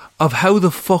of how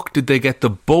the fuck did they get the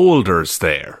boulders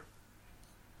there?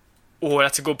 Oh,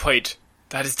 that's a good point.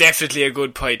 That is definitely a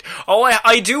good point. Oh,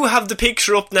 I do have the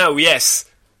picture up now, yes.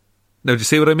 Now, do you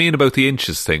see what I mean about the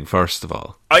inches thing, first of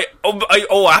all?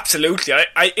 Absolutely.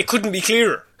 It couldn't be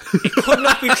clearer. It could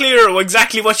not be clearer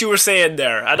exactly what you were saying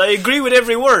there, and I agree with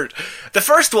every word. The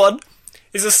first one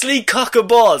is a sleek cock and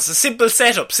balls, a simple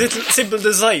setup, simple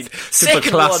design. Simple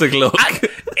classic look.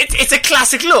 It's a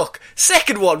classic look.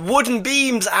 Second one, wooden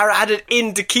beams are added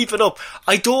in to keep it up.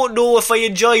 I don't know if I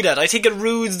enjoy that. I think it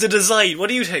ruins the design. What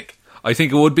do you think? I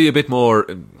think it would be a bit more,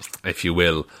 if you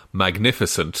will,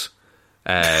 magnificent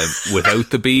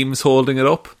without the beams holding it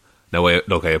up. Now, I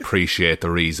appreciate the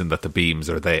reason that the beams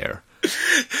are there.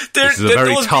 This is a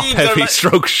very top-heavy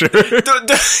structure.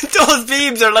 Those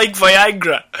beams are like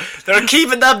Viagra. They're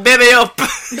keeping that baby up.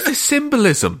 Is this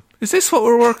symbolism? Is this what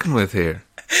we're working with here?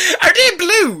 Are they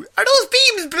blue? Are those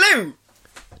beams blue?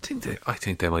 I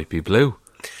think they might be blue.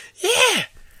 Yeah.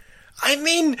 I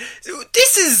mean,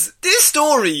 this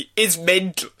story is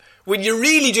mental. When you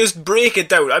really just break it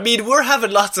down. I mean, we're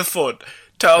having lots of fun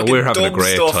talking. We're having a dumb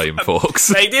great stuff. time, folks.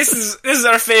 Like, this is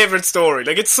our favourite story.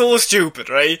 Like, it's so stupid,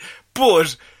 right?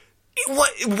 But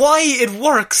Why it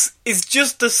works is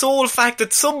just the sole fact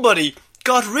that somebody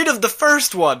got rid of the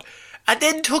first one and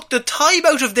then took the time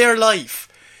out of their life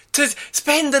to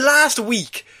spend the last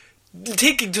week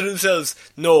thinking to themselves,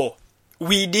 no,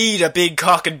 we need a big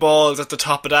cock and balls at the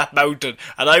top of that mountain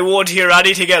and I won't hear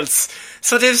anything else.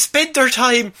 So they've spent their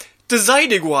time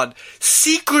designing one,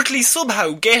 secretly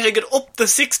somehow getting it up the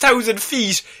 6,000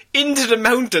 feet into the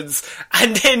mountains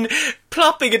and then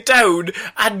plopping it down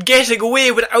and getting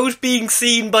away without being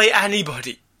seen by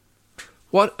anybody.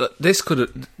 What this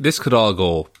could all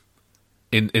go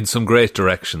in some great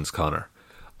directions, Connor.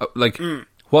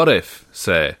 What if,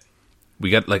 say, we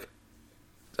get I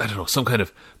don't know, some kind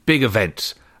of big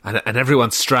event and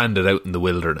everyone's stranded out in the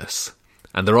wilderness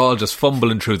and they're all just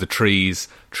fumbling through the trees,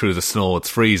 through the snow, it's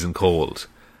freezing cold.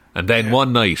 And then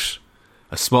one night,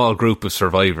 a small group of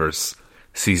survivors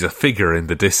sees a figure in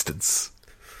the distance.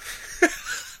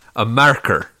 A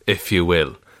marker, if you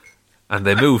will. And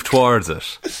they move towards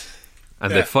it.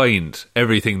 And they find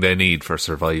everything they need for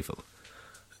survival.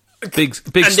 Big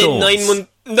and stones. Then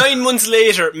 9 months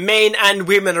later, men and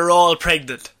women are all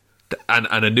pregnant. And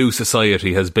a new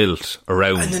society has built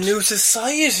around. And a new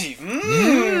society.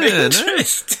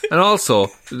 Interesting. And also,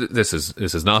 this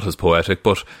is not as poetic,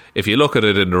 but if you look at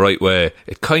it in the right way,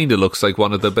 it kind of looks like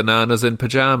one of the bananas in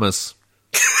pyjamas.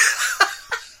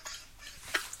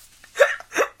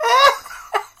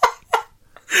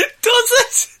 Does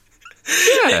it?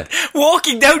 Yeah.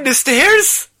 Walking down the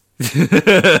stairs?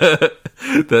 the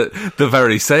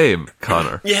very same,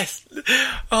 Connor. Yes.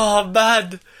 Oh,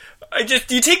 man.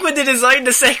 Do you think when they designed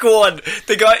the second one,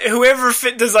 the guy, whoever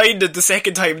designed it the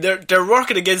second time, they're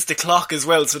working against the clock as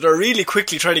well, so they're really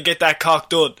quickly trying to get that cock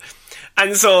done.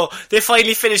 And so they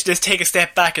finally finish this, take a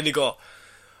step back, and they go,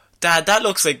 Dad, that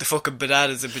looks like the fucking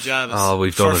bananas in pyjamas. Oh,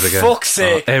 we've done it again. For fuck's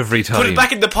sake. Every time. Put it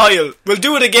back in the pile. We'll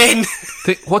do it again.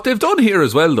 What they've done here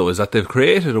as well, though, is that they've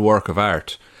created a work of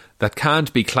art that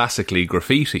can't be classically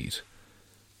graffitied.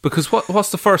 Because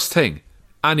what's the first thing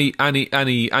any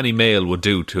male would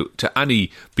do to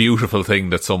any beautiful thing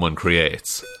that someone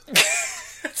creates?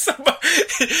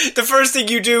 The first thing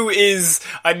you do is,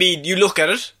 you look at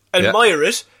it, admire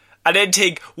it, and then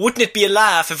think, wouldn't it be a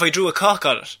laugh if I drew a cock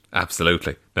on it?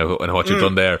 Absolutely. Now, and what you've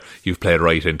done there, you've played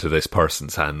right into this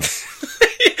person's hands.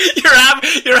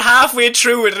 You're halfway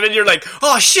through it, and then you're like,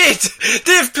 oh shit,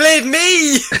 they've played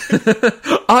me!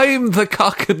 I'm the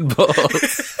cock and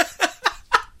balls.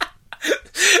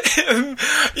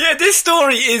 Yeah, this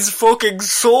story is fucking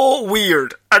so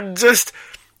weird, and just,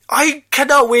 I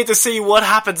cannot wait to see what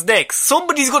happens next.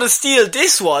 Somebody's going to steal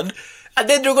this one, and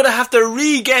then they're going to have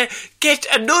to get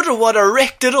another one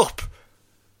erected up.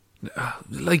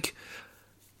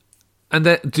 And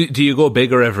then, do you go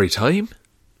bigger every time?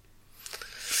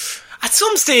 At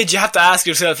some stage you have to ask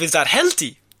yourself, is that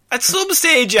healthy? At some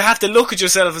stage you have to look at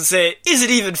yourself and say, is it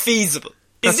even feasible?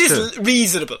 Is this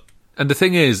reasonable? And the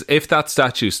thing is, if that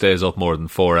statue stays up more than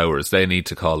 4 hours, they need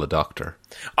to call a doctor.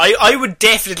 I would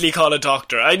definitely call a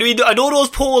doctor. I mean, I know those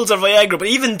poles are Viagra, but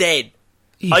even then,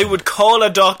 I would call a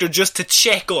doctor just to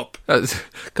check up.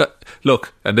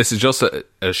 Look, and this is just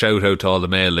a shout out to all the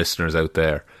male listeners out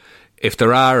there. If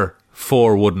there are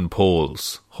 4 wooden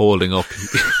poles holding up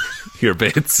your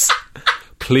bits,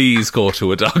 please go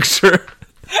to a doctor.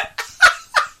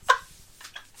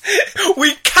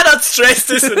 We cannot stress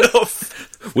this enough.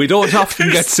 We don't often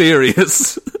get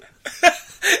serious.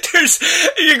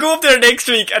 You go up there next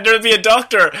week and there'll be a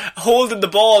doctor holding the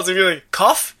balls and you're like,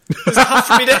 cough? There's a cough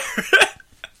for me there.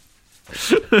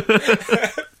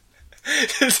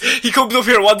 He comes up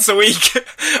here once a week.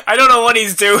 I don't know what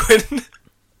he's doing.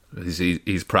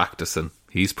 He's practicing.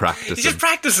 He's just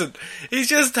practicing. He's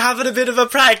just having a bit of a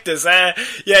practice. Yeah,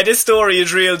 this story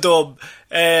is real dumb.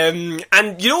 And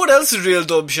you know what else is real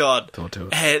dumb, Sean? Don't do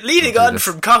it. Leading on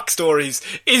from cock stories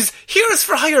is Heroes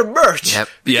for Hire merch. Yep,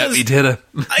 he did it.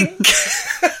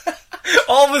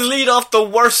 Always lead off the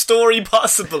worst story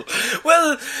possible.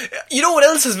 Well, you know what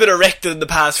else has been erected in the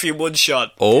past few months,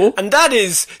 Sean? Oh? And that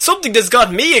is something that's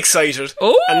got me excited.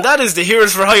 Oh? And that is the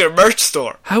Heroes for Hire merch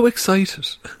store. How excited?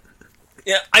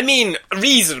 Yeah, I mean,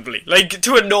 reasonably, like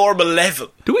to a normal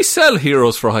level. Do we sell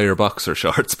Heroes for Hire boxer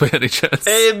shorts by any chance?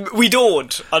 We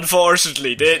don't,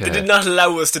 unfortunately. They did not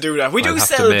allow us to do that. We do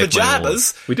sell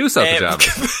pyjamas. We do sell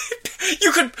pyjamas.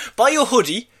 You could buy a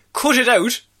hoodie, cut it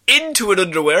out into an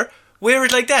underwear, wear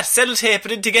it like that, sellotape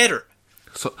it in together.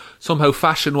 So, somehow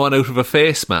fashion one out of a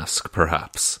face mask,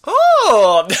 perhaps.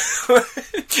 Oh!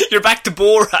 You're back to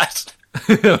Borat.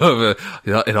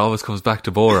 It always comes back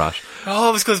to Borat. It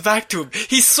always comes back to him.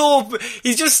 He's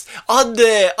just on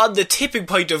the tipping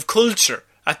point of culture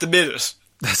at the minute.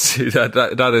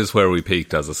 That is where we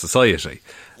peaked as a society.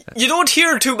 You don't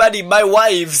hear too many "my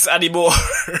wives" anymore.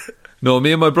 No,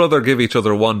 me and my brother give each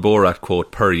other one Borat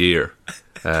quote per year.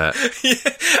 Yeah.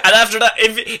 And after that,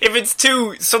 if it's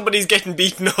two, somebody's getting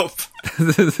beaten up.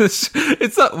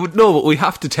 It's not. No, but we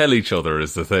have to tell each other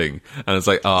is the thing, and it's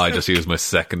like, I just used my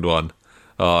second one.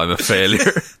 Oh, I'm a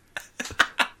failure.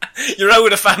 You're out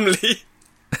with a family.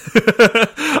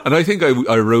 And I think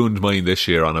I ruined mine this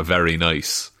year on a very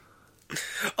nice.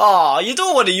 Oh, you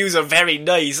don't want to use a very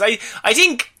nice. I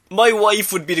think my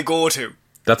wife would be the go-to.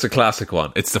 That's a classic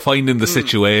one. It's defining the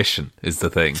situation is the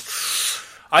thing.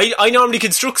 I normally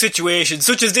construct situations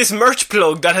such as this merch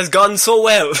plug that has gone so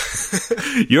well.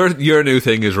 Your new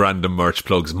thing is random merch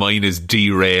plugs. Mine is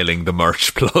derailing the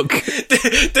merch plug.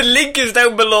 The link is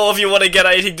down below if you want to get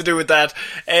anything to do with that.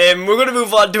 We're going to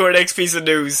move on to our next piece of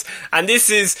news, and it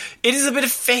is a bit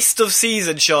of festive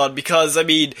season, Sean, because I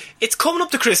mean it's coming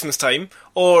up to Christmas time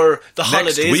or the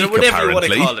holidays week, or whatever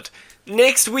apparently. you want to call it.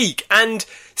 Next week, and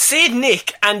Saint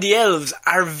Nick and the elves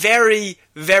are very,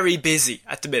 very busy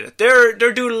at the minute. They're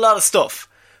doing a lot of stuff.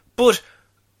 But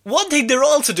one thing they're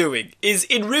also doing is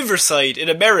in Riverside in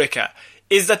America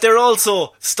is that they're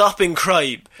also stopping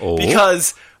crime. Oh.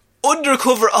 Because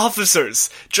undercover officers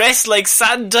dressed like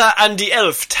Santa and the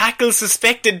elf tackle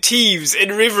suspected thieves in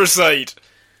Riverside.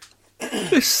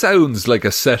 This sounds like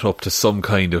a setup to some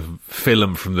kind of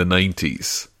film from the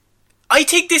 90s. I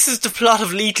think this is the plot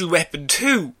of Lethal Weapon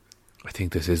 2. I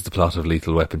think this is the plot of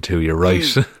Lethal Weapon 2, you're right.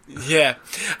 Yeah.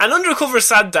 An undercover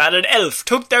Santa and an elf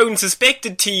took down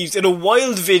suspected thieves in a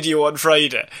wild video on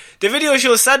Friday. The video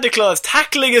shows Santa Claus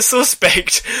tackling a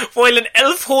suspect while an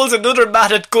elf holds another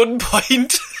man at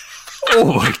gunpoint.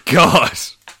 Oh my god!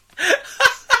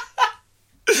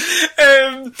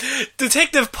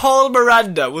 Detective Paul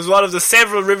Miranda was one of the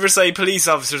several Riverside police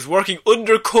officers working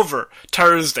undercover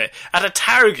Thursday at a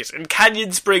Target in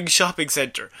Canyon Springs shopping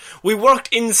centre. We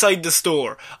worked inside the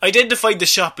store, identified the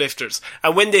shoplifters,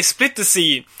 and when they split the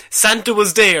scene, Santa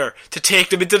was there to take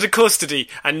them into the custody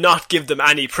and not give them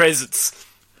any presents.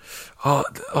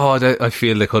 I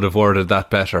feel they could have worded that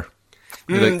better.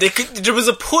 There was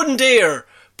a pun there.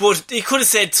 But they could have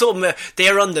said something,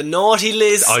 they're on the naughty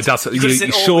list.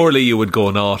 Surely you would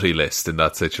go naughty list in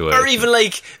that situation. Or even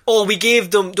like, we gave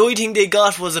them, the only thing they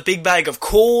got was a big bag of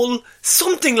coal.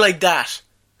 Something like that.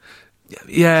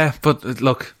 Yeah, but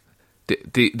look,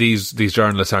 these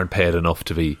journalists aren't paid enough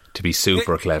to be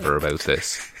super clever about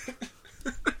this.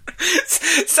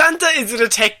 Santa is a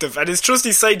detective and his trusty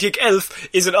sidekick elf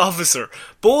is an officer.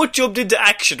 Both jumped into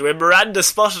action when Miranda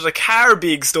spotted a car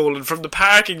being stolen from the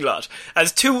parking lot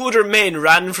as two other men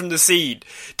ran from the scene.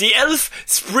 The elf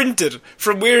sprinted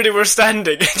from where they were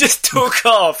standing and just took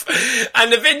off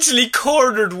and eventually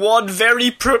cornered one very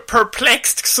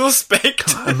perplexed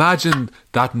suspect. Imagine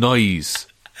that noise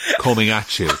coming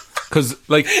at you. Because,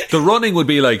 like, the running would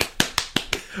be like,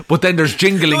 but then there's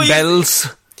jingling bells.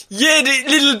 Yeah, the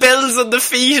little bells on the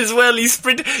feet as well. He's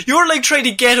sprinting. You're like trying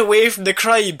to get away from the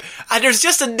crime, and there's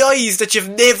just a noise that you've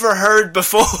never heard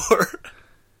before.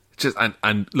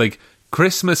 And like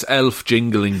Christmas elf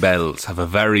jingling bells have a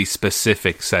very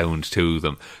specific sound to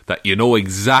them that you know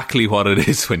exactly what it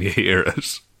is when you hear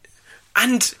it.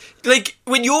 And like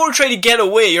when you're trying to get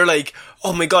away, you're like,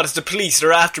 oh my god, it's the police,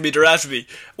 they're after me.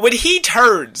 When he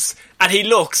turns and he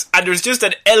looks and there's just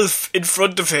an elf in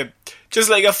front of him, just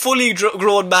like a fully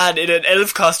grown man in an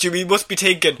elf costume, he must be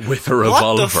thinking, with a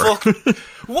revolver,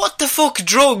 what the fuck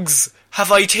drugs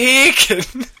have I taken?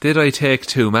 Did I take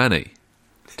too many?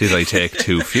 Did I take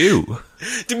too few?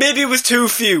 Maybe it was too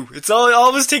few. I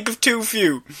always think of too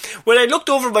few. When I looked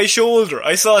over my shoulder,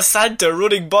 I saw Santa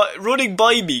running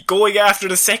by me, going after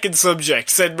the second subject,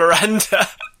 said Miranda.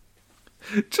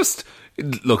 Just,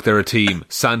 look, they're a team.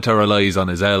 Santa relies on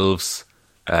his elves.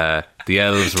 The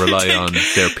elves rely on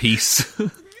their peace.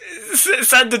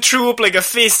 Santa threw up like a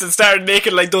fist and started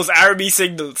making like those army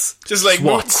signals. Just like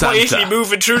quietly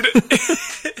moving through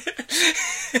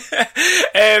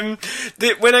when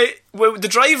the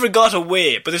driver got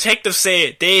away, but detectives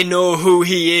say they know who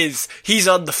he is. He's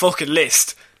on the fucking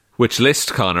list. Which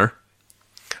list, Connor?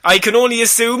 I can only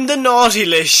assume the naughty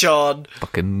list, Sean.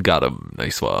 Fucking got him.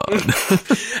 Nice one.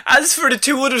 As for the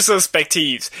two other suspect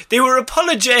thieves, they were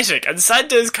apologetic, and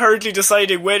Santa is currently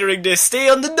deciding whether they stay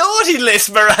on the naughty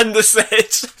list, Miranda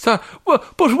said.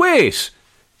 But wait.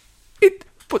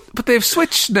 But they've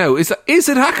switched now. Is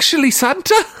it actually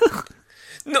Santa?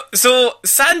 No, so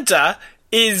Santa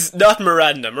is not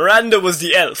Miranda. Miranda was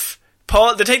the elf.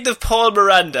 Detective Paul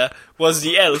Miranda was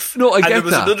the elf. No, I get that. And there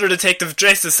was another detective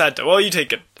dressed as Santa. What are you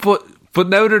thinking? But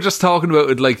now they're just talking about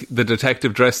it like the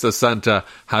detective dressed as Santa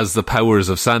has the powers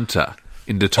of Santa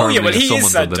in determining if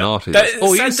someone's on the naughty list. He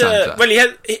is Santa. Well,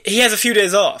 he has a few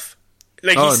days off.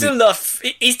 Like, he's still not...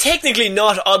 He's technically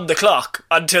not on the clock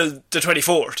until the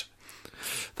 24th.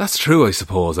 That's true, I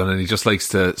suppose. And then he just likes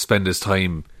to spend his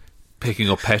time picking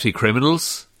up petty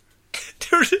criminals.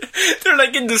 They're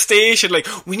like in the station, like,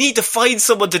 we need to find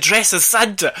someone to dress as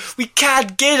Santa. We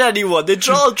can't get anyone. They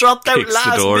all dropped out Kicks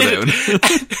last the door minute.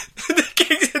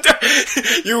 Down.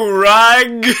 You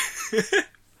rang.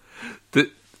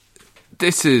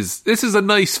 This is a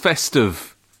nice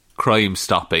festive crime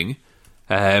stopping.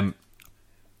 I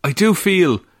do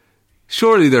feel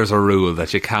surely there's a rule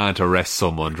that you can't arrest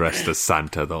someone dressed as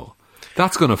Santa, though.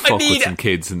 That's going to fuck with some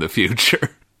kids in the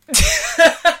future.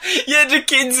 Yeah, the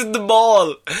kids in the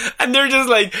mall, and they're just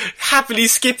like happily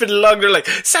skipping along. They're like,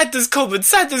 Santa's coming,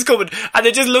 Santa's coming, and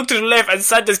they just look to the left, and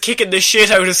Santa's kicking the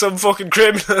shit out of some fucking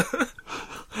criminal.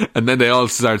 And then they all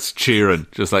start cheering,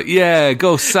 just like, yeah,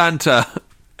 go Santa.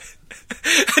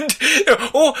 And,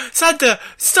 oh, Santa,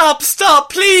 stop,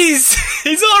 please!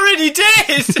 He's already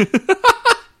dead!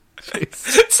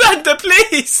 Santa,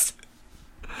 please!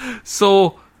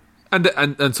 So,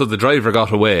 and so the driver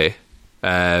got away,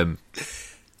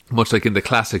 much like in the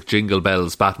classic Jingle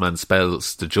Bells, Batman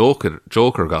Spells, the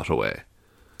Joker got away.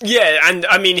 Yeah, and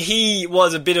I mean, he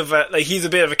was he's a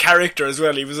bit of a character as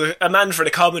well. He was a man for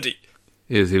the comedy.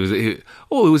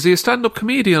 Was he a stand-up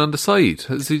comedian on the side?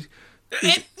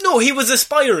 No, he was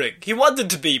aspiring. He wanted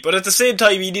to be, but at the same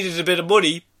time, he needed a bit of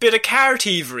money, bit of car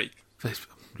thievery.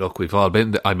 Look, we've all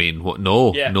been there. I mean,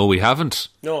 no, we haven't.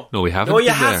 No, we haven't. No, you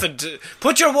haven't.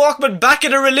 Put your Walkman back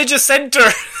in a religious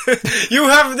centre. You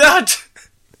have not.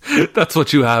 That's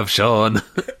what you have, Sean.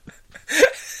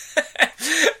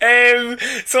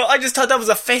 So I just thought that was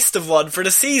a festive one for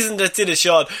the season that's in it,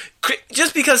 Sean.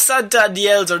 Just because Santa and the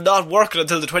elves are not working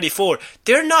until the 24th,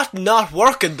 they're not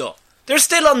working though. They're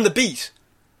still on the beat.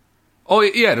 Oh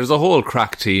yeah, there's a whole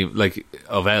crack team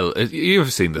of elves.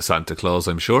 You've seen the Santa Claus,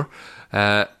 I'm sure,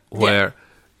 where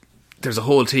there's a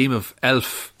whole team of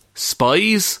elf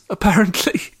spies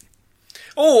apparently.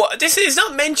 Oh, this is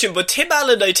not mentioned, but Tim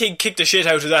Allen, I think, kicked the shit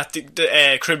out of that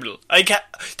criminal.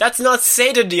 That's not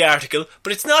said in the article,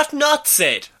 but it's not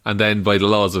said. And then, by the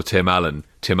laws of Tim Allen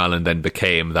then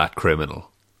became that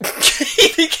criminal.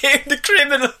 He became the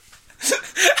criminal.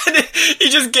 And he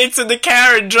just gets in the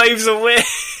car and drives away.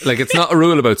 Like, it's not a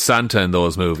rule about Santa in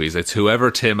those movies. It's whoever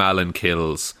Tim Allen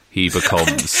kills, he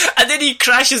becomes. And then he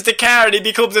crashes the car and he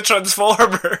becomes a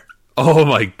transformer. Oh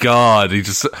my god, he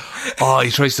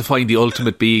tries to find the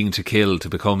ultimate being to kill to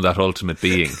become that ultimate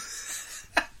being.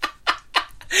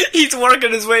 He's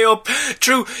working his way up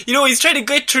through, he's trying to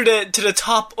get to the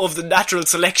top of the natural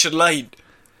selection line.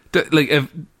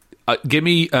 Give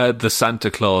me the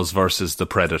Santa Claus versus the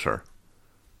Predator.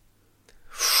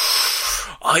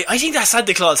 I think that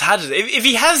Santa Claus had it. If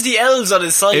he has the elves on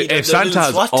his side, if Santa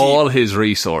has all his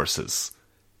resources,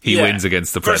 he wins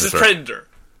against the Predator. Versus Predator.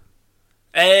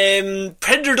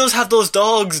 Predator does have those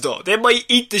dogs though. They might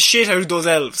eat the shit out of those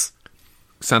elves.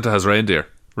 Santa has reindeer.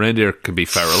 Reindeer can be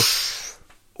feral.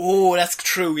 Oh, that's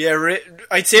true. Yeah,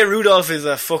 I'd say Rudolph is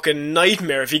a fucking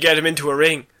nightmare if you get him into a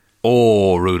ring.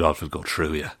 Oh, Rudolph would go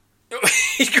through you.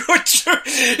 He'd go through.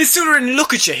 He'd sooner than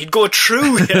look at you, he'd go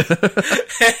through you.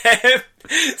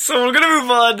 So we're going to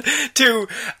move on to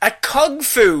a Kung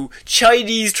Fu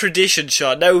Chinese tradition,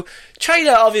 Sean. Now,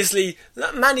 China, obviously,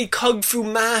 not many Kung Fu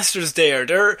masters there.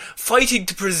 They're fighting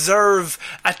to preserve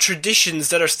traditions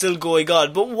that are still going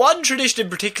on. But one tradition in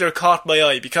particular caught my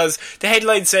eye because the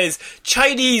headline says,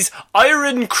 Chinese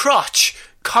Iron Crotch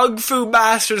Kung Fu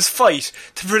masters fight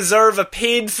to preserve a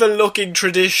painful-looking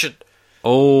tradition.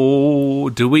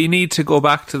 Oh, do we need to go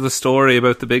back to the story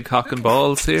about the big cock and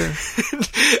balls here?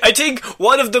 I think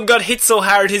one of them got hit so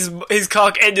hard his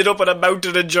cock ended up on a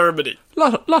mountain in Germany.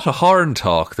 Lot of horn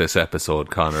talk this episode,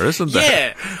 Connor, isn't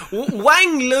there? Yeah.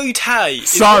 Wang Lui Tai is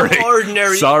Sorry. no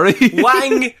ordinary... Sorry.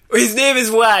 Wang... His name is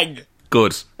Wang.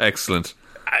 Good. Excellent.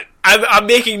 I'm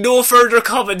making no further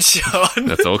comments, Sean.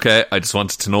 That's okay. I just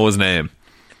wanted to know his name.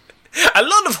 A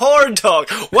lot of horn talk.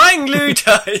 Wang Lui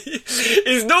Tai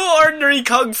is no ordinary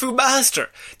Kung Fu master.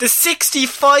 The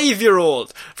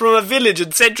 65-year-old from a village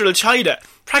in central China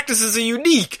practices a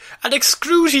unique and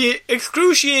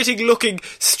excruciating-looking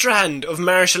strand of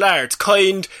martial arts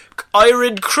coined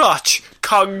Iron Crotch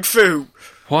Kung Fu.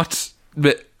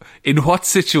 In what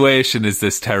situation is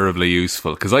this terribly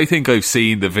useful? Because I think I've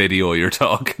seen the video you're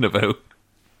talking about.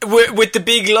 With the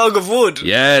big log of wood?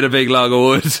 Yeah, the big log of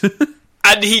wood.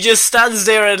 And he just stands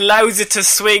there and allows it to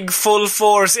swing full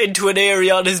force into an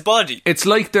area on his body. It's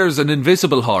like there's an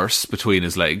invisible horse between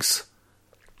his legs,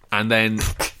 and then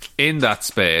in that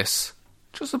space,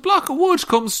 just a block of wood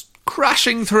comes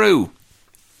crashing through.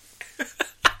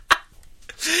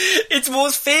 Its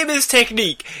most famous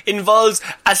technique involves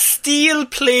a steel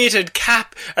plate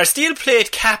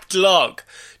capped log,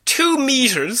 2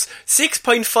 meters,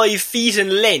 6.5 feet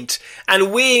in length,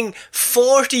 and weighing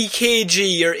 40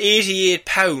 kg or 88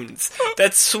 pounds,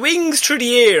 that swings through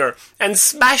the air and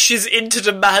smashes into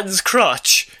the man's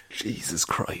crotch. Jesus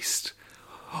Christ.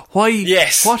 Why?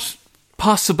 Yes. What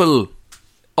possible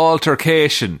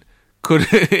altercation could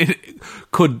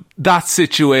that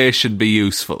situation be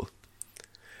useful?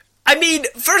 I mean,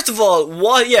 first of all,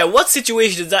 what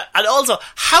situation is that? And also,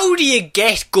 how do you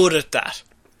get good at that?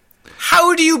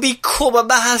 How do you become a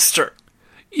master?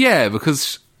 Yeah,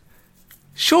 because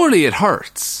surely it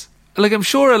hurts. Like, I'm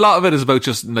sure a lot of it is about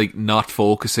just, like, not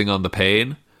focusing on the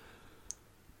pain.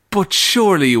 But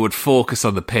surely you would focus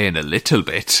on the pain a little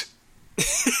bit.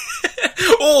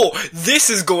 Oh, this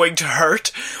is going to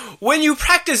hurt. When you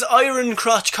practice Iron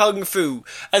Crotch Kung Fu,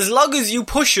 as long as you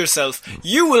push yourself,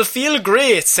 you will feel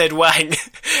great, said Wang,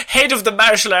 head of the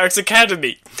Martial Arts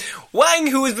Academy. Wang,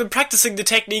 who has been practicing the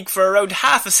technique for around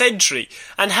half a century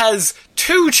and has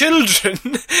 2 children,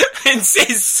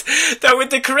 insists that with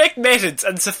the correct methods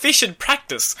and sufficient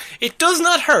practice, it does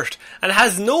not hurt and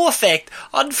has no effect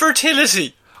on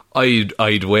fertility.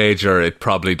 I'd wager it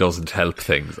probably doesn't help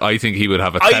things. I think he would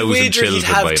have 1,000 children by now. I'd wager he'd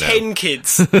have 10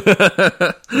 kids.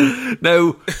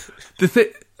 Now,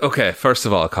 okay, first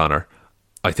of all, Connor,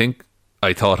 I think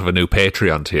I thought of a new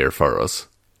Patreon tier for us.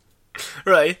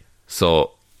 Right.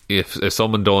 So, if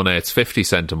someone donates 50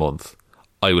 cent a month,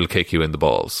 I will kick you in the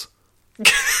balls.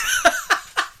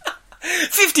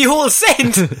 50 whole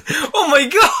cent? Oh my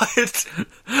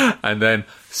God. And then,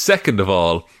 second of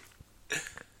all,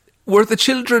 were the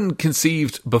children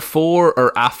conceived before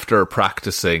or after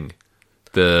practicing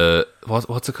the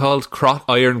what's it called?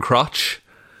 Iron Crotch?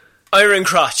 Iron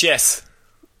Crotch, yes.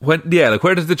 Where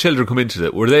did the children come into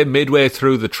it? Were they midway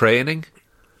through the training?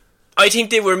 I think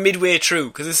they were midway through,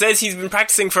 because it says he's been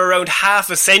practicing for around half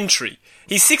a century.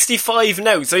 He's 65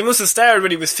 now, so he must have started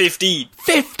when he was 15.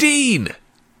 15!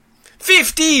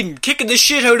 15! Kicking the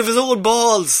shit out of his own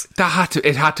balls.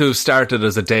 It had to have started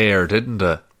as a dare, didn't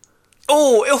it?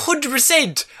 Oh,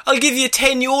 100%. I'll give you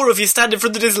 €10 if you stand in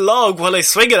front of this log while I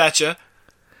swing it at you.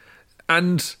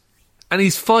 And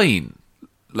he's fine.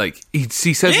 Like, he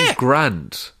says he's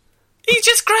grand. He's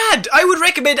just grand. I would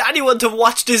recommend anyone to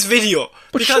watch this video.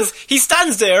 Because he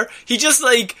stands there, he just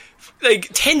like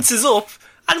tenses up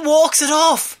and walks it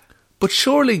off. But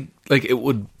surely, like, it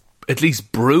would at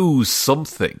least bruise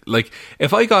something. Like,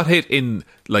 if I got hit in,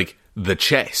 like, the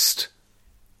chest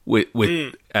with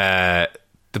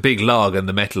the big log and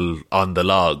the metal on the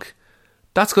log,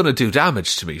 that's going to do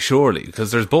damage to me, surely,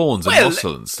 because there's bones and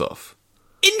muscle and stuff.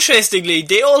 Interestingly,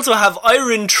 they also have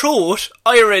iron throat,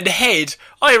 iron head,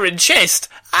 iron chest,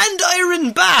 and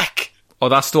iron back. Oh,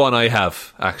 that's the one I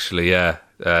have, actually, yeah.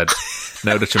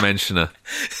 Now that you mention it.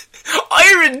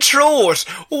 Iron throat?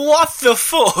 What the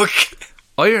fuck?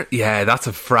 Iron, yeah, that's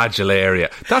a fragile area.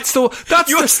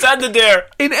 You're standing there.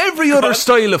 In every other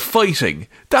style of fighting,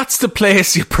 that's the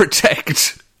place you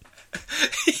protect.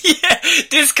 Yeah,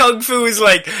 this kung fu is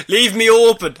like, leave me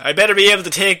open. I better be able to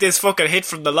take this fucking hit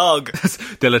from the log.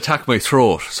 They'll attack my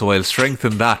throat, so I'll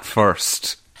strengthen that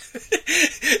first.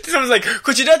 Someone's like,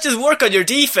 could you not just work on your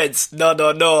defense? No.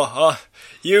 Oh,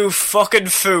 you fucking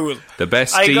fool. The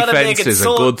best defense is a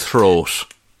good throat.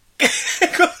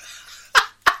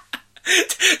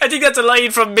 I think that's a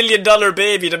line from $1 Million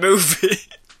Baby, the movie.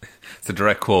 It's a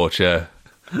direct quote, yeah.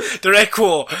 Direct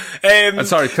quote. I'm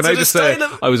sorry, can I just say,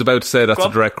 I was about to say that's a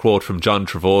direct quote from John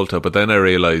Travolta, but then I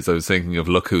realised I was thinking of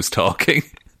Look Who's Talking.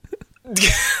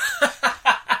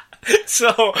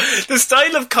 So, the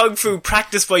style of kung fu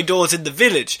practiced by those in the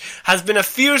village has been a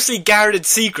fiercely guarded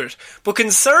secret, but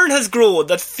concern has grown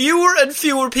that fewer and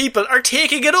fewer people are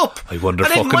taking it up. I wonder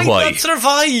and fucking it might why. not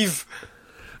survive.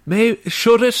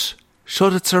 Should it?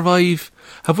 Should it survive?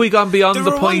 Have we gone beyond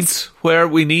the point where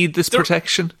we need this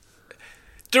protection?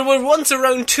 There were once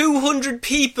around 200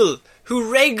 people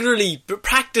who regularly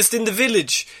practiced in the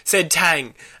village, said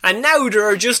Tang, and now there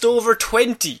are just over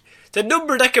 20. The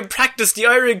number that can practice the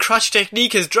iron crotch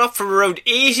technique has dropped from around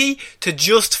 80 to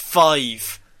just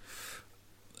 5.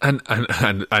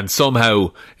 And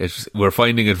somehow we're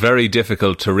finding it very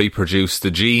difficult to reproduce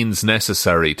the genes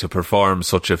necessary to perform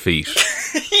such a feat.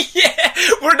 Yeah,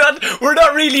 we're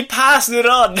not really passing it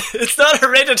on. It's not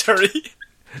hereditary.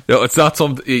 No, it's not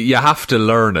something you have to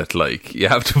learn it. Like, you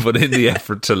have to put in the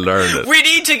effort to learn it. We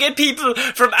need to get people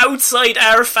from outside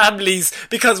our families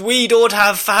because we don't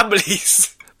have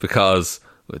families. Because,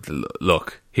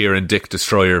 look, here in Dick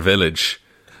Destroyer Village,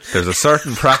 There's a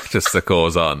certain practice that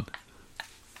goes on.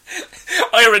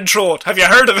 Iron throat. Have you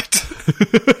heard of it?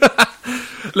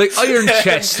 Like, iron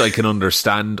chest I can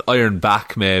understand. Iron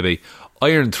back, maybe.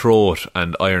 Iron throat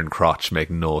and iron crotch make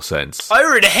no sense.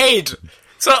 Iron head.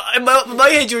 So, in my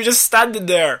head, you were just standing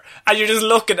there, and you're just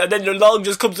looking, and then your lung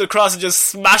just comes across and just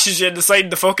smashes you in the side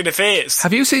of the fucking face.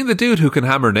 Have you seen the dude who can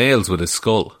hammer nails with his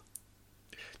skull?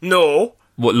 No.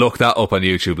 Well, look that up on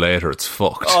YouTube later, it's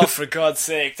fucked. Oh, for God's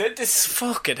sake. This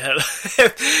fucking hell.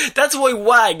 That's why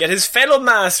Wang and his fellow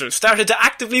masters started to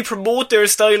actively promote their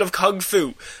style of kung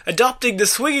fu, adopting the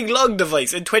swinging lung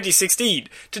device in 2016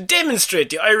 to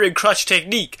demonstrate the iron crotch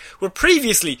technique, where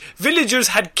previously villagers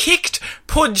had kicked,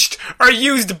 punched, or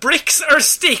used bricks or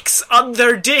sticks on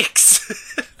their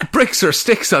dicks. Bricks or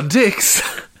sticks on dicks?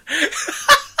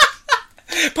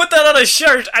 Put that on a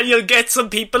shirt and you'll get some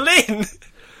people in.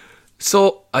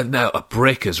 So, now, a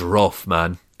brick is rough,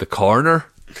 man. The corner?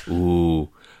 Ooh.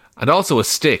 And also a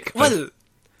stick. Well...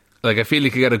 Like, I feel you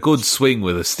could get a good swing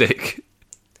with a stick.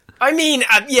 I mean,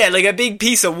 yeah, like a big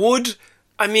piece of wood.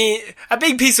 I mean, a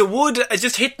big piece of wood,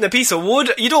 just hitting a piece of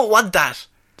wood, you don't want that.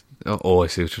 Oh, I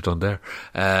see what you've done there.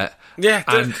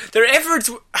 Yeah, their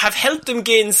efforts have helped them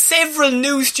gain several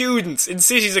new students in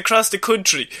cities across the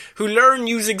country who learn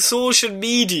using social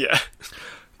media.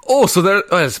 Oh, so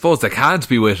I suppose they can't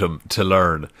be with him to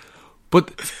learn.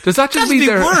 But does that just mean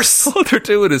they're worse? All they're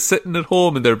doing is sitting at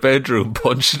home in their bedroom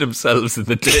punching themselves in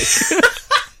the dick?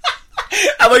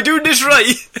 Am I doing this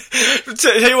right?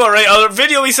 Tell you what, right, I'll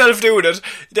video myself doing it,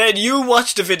 then you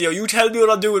watch the video, you tell me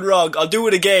what I'm doing wrong, I'll do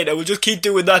it again, and we'll just keep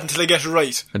doing that until I get it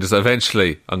right. And just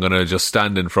eventually, I'm going to just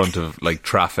stand in front of, like,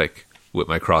 traffic with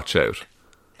my crotch out.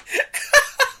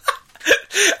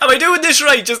 Am I doing this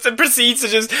right? Just then proceeds to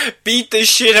just beat the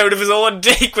shit out of his own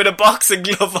dick with a boxing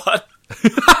glove on.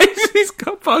 He's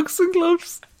got boxing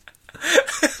gloves.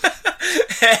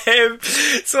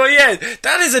 So yeah,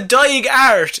 that is a dying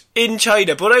art in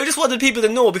China, but I just wanted people to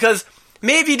know, because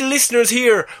maybe the listeners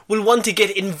here will want to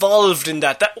get involved in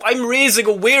that I'm raising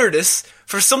awareness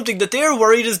for something that they're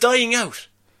worried is dying out.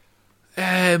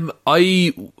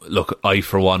 I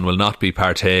for one will not be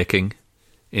partaking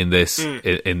in this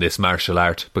in this martial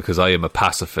art, because I am a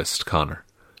pacifist, Connor.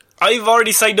 I've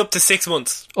already signed up to 6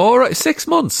 months. All right, 6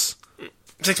 months.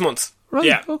 6 months. Right.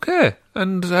 Yeah. Okay.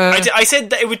 And I said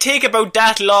that it would take about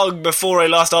that long before I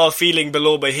lost all feeling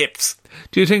below my hips.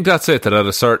 Do you think that's it? That at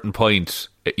a certain point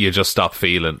you just stop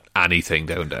feeling anything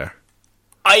down there?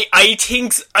 I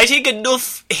think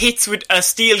enough hits with a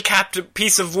steel-capped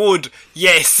piece of wood.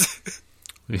 Yes.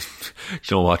 You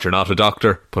know what? You're not a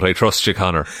doctor, but I trust you,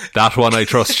 Connor. That one I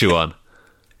trust you on.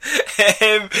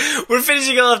 We're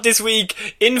finishing off this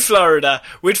week in Florida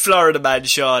with Florida Man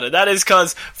Sean, and that is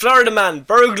because Florida Man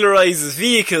burglarises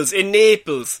vehicles in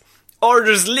Naples,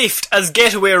 orders Lyft as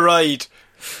getaway ride.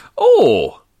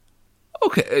 Oh,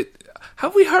 okay.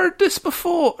 Have we heard this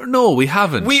before? No, we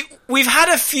haven't. We've had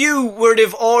a few where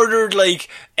they've ordered like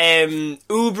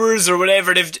Ubers or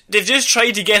whatever. They've just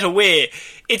tried to get away.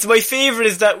 It's my favourite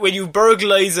is that when you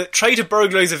try to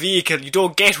burglarise a vehicle, you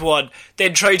don't get one,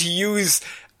 then try to use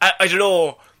a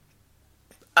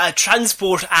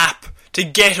transport app to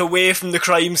get away from the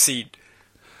crime scene.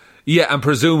 Yeah, and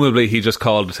presumably he just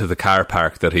called to the car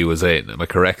park that he was in. Am I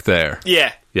correct there?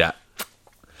 Yeah. Yeah.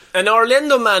 An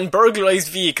Orlando man burglarised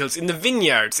vehicles in the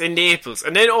vineyards in Naples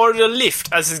and then ordered a Lyft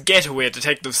as his getaway,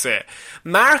 detectives say.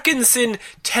 Markinson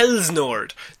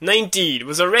Telsnord, 19,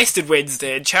 was arrested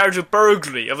Wednesday and charged with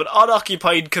burglary of an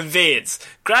unoccupied conveyance,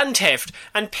 grand theft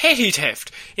and petty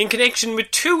theft in connection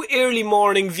with 2 early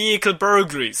morning vehicle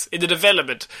burglaries in the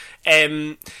development.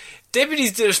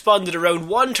 Deputies responded around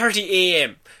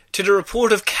 1:30am to the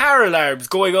report of car alarms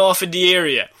going off in the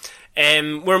area,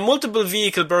 where multiple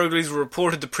vehicle burglaries were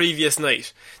reported the previous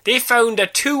night. They found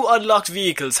that 2 unlocked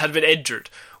vehicles had been entered.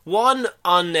 One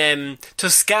on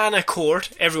Toscana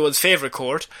Court, everyone's favourite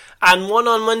court, and one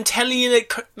on Montellina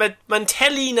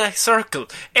Circle,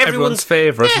 everyone's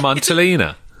favourite,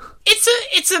 Montellina.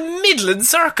 It's a Midland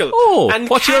circle. Oh, and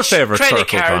what's your favourite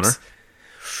circle, Connor?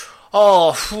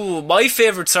 Oh, my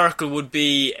favourite circle would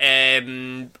be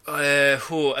a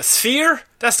sphere.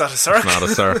 That's not a circle. It's not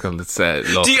a circle. It's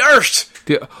look. The Earth.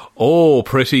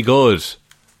 Pretty good.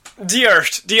 The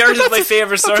Earth. The Earth is my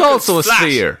favourite circle. It's also it's a flat.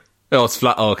 sphere. Oh, it's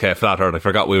flat. Okay, flat Earth.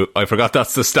 I forgot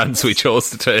that's the stance we chose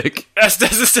to take. That's the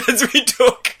stance we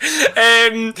took.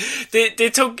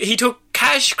 He took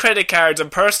cash, credit cards, and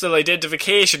personal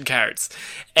identification cards.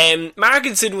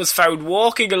 Markinson was found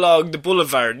walking along the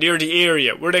boulevard near the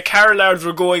area where the car alarms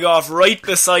were going off right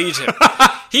beside him.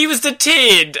 He was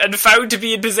detained and found to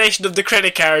be in possession of the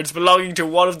credit cards belonging to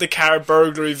one of the car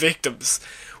burglary victims.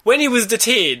 when he was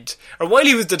detained, or while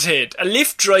he was detained, a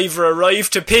Lyft driver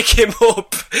arrived to pick him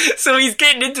up. So he's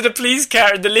getting into the police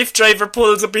car and the Lyft driver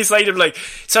pulls up beside him like,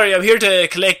 sorry, I'm here to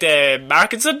collect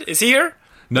Markinson. Is he here?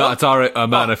 No, it's alright. Oh,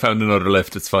 man, I found another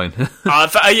lift. It's fine.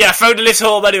 I found a lift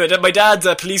home anyway. My dad's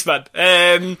a policeman.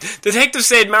 Detective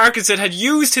said Markinson had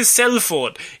used his cell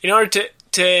phone in order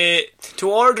to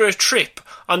order a trip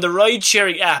on the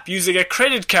ride-sharing app using a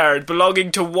credit card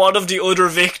belonging to one of the other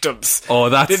victims. Oh,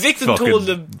 that's the victim told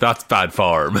him that's bad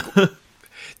form.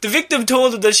 The victim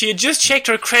told him that she had just checked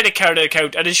her credit card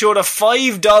account and it showed a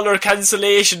 $5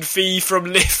 cancellation fee from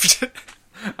Lyft.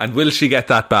 And will she get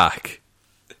that back?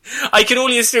 I can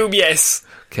only assume yes.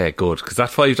 Okay, good, because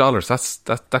that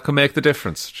 $5, that could make the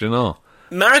difference, do you know?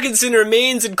 Markinson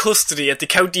remains in custody at the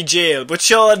county jail, but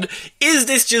Sean, is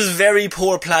this just very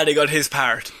poor planning on his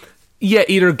part? Yeah,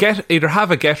 either have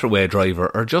a getaway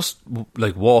driver or just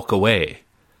like walk away.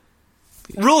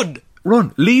 Run.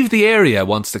 Leave the area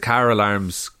once the car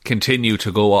alarms continue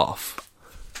to go off.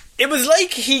 It was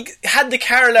like he had the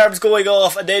car alarms going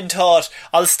off and then thought,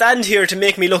 I'll stand here to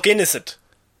make me look innocent.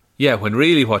 Yeah, when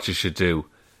really what you should do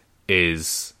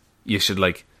is you should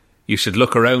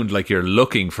look around like you're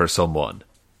looking for someone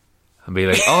and be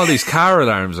like, all these car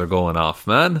alarms are going off,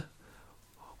 man.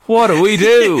 What do we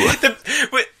do?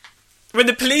 When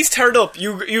the police turned up,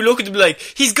 you look at them like,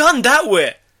 he's gone that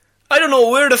way. I don't know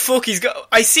where the fuck he's gone.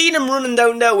 I seen him running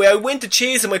down that way. I went to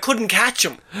chase him. I couldn't catch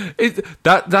him.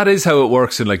 That is how it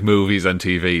works in like movies and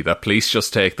TV. That police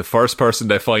just take the first person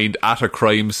they find at a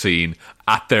crime scene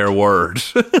at their word.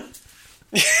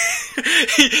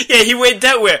 Yeah, he went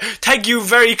that way. Thank you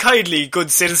very kindly,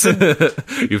 good citizen.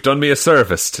 You've done me a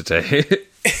service today.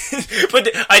 But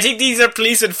I think these are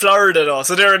police in Florida now,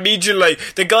 so they're immediately like,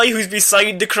 the guy who's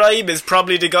beside the crime is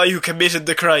probably the guy who committed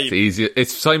the crime.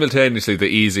 It's simultaneously the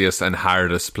easiest and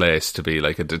hardest place to be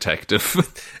like a detective.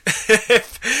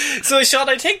 So Sean,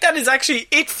 I think that is actually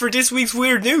it for this week's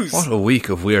Weird News. What a week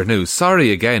of weird news.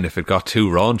 Sorry again if it got too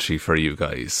raunchy for you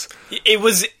guys.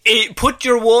 Put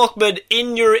your Walkman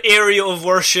in your area of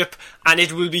worship and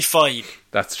it will be fine.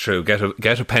 That's true.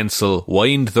 Get a pencil,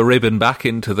 wind the ribbon back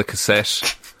into the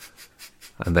cassette,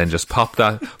 and then just pop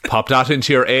that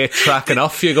into your 8-track and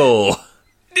off you go.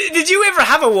 Did you ever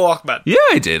have a Walkman? Yeah,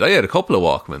 I did. I had a couple of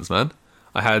Walkmans, man.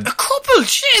 I had a couple.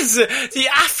 Jeez, the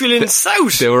affluent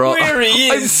south. They were all. Where he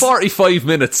is. I'm 45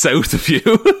 minutes south of you.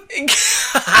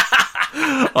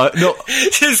 No,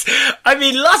 I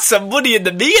mean, lots of money in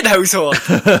the Meehan household.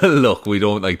 Look, we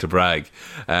don't like to brag.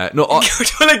 No, you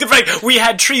don't like to brag. We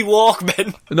had 3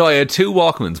 Walkmen. No, I had 2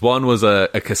 Walkmans. One was a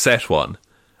cassette one,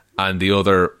 and the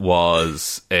other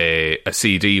was a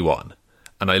CD one,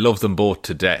 and I loved them both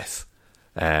to death.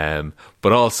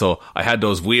 But also, I had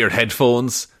those weird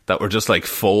headphones that were just like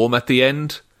foam at the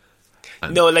end.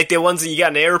 No, like the ones that you get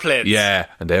on airplanes. Yeah,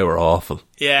 and they were awful.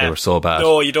 Yeah. They were so bad.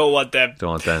 No, you don't want them.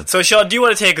 Don't want them. So, Sean, do you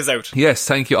want to take us out? Yes,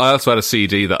 thank you. I also had a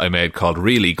CD that I made called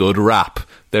Really Good Rap.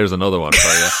 There's another one for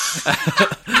you.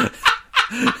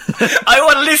 I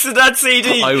want to listen to that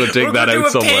CD. I would dig that out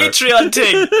somewhere. We're going to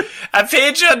do a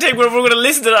Patreon thing where we're going to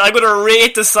listen to that. I'm going to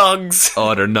rate the songs.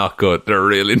 Oh, they're not good. They're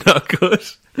really not good.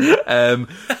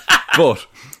 But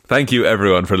thank you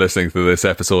everyone for listening to this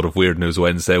episode of Weird News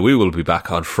Wednesday. We will be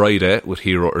back on Friday with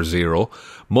Hero or Zero,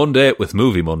 Monday with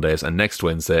Movie Mondays, and next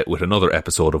Wednesday with another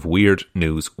episode of Weird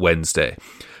News Wednesday.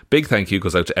 Big thank you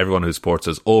goes out to everyone who supports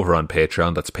us over on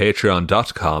Patreon. That's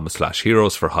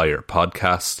patreon.com/Heroes for Hire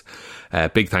podcast.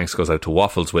 Big thanks goes out to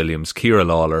Waffles Williams, Ciara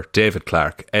Lawler, David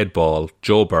Clark, Ed Ball,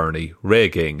 Joe Burney, Ray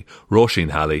Ging,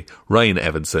 Roisin Halley, Ryan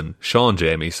Evanson, Sean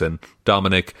Jamieson,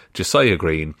 Dominic, Josiah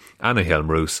Green, Anna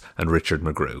Helm-Roos and Richard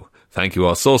McGrew. Thank you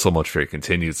all so much for your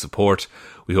continued support.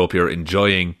 We hope you're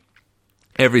enjoying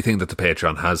everything that the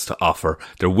Patreon has to offer.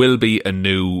 There will be a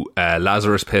new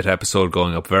Lazarus Pit episode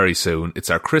going up very soon. It's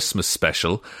our Christmas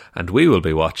special, and we will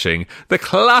be watching the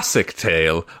classic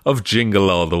tale of Jingle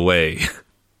All the Way.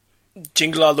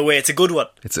 Jingle All the Way, it's a good one.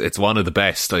 It's one of the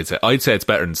best, I'd say. I'd say it's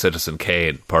better than Citizen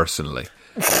Kane, personally.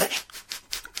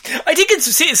 I think it's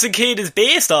Citizen Kane is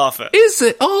based off it. Is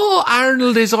it? Oh,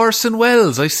 Arnold is Orson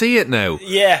Welles. I see it now.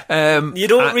 Yeah. You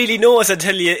don't really know it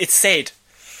until it's said.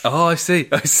 Oh, I see.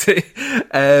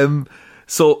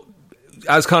 So,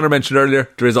 as Connor mentioned earlier,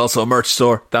 there is also a merch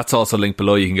store. That's also linked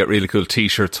below. You can get really cool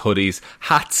t-shirts, hoodies,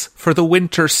 hats for the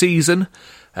winter season.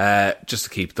 Just to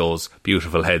keep those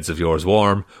beautiful heads of yours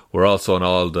warm. We're also on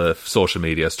all the social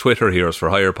medias. Twitter, Heroes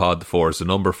for Hire Pod, the 4 is the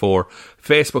number 4.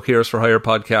 Facebook, Heroes for Hire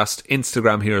Podcast.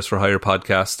 Instagram, Heroes for Hire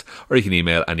Podcast. Or you can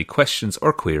email any questions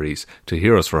or queries to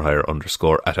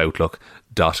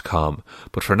heroesforhire_@outlook.com.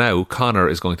 But for now, Connor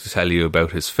is going to tell you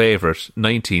about his favourite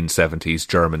 1970s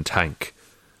German tank.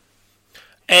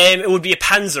 It would be a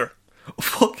Panzer. Oh,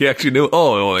 fuck, you actually knew.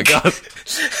 Oh my god.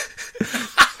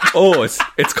 Oh,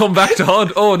 it's come back to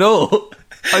haunt. Oh no,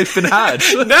 I've been had.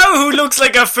 Now who looks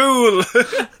like a fool?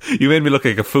 You made me look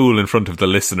like a fool in front of the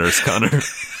listeners, Connor.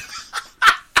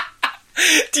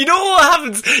 Do you know what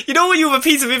happens? You know when you have a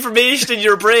piece of information in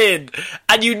your brain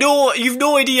and you've no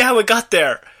idea how it got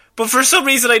there, but for some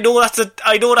reason I know that's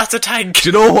a tank. Do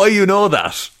you know why you know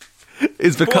that?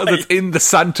 It's because Why? it's in the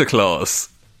Santa Claus.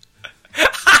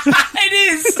 It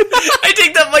is. I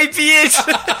think that might be it.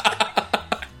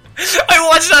 I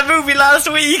watched that movie last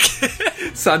week.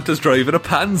 Santa's driving a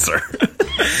Panzer.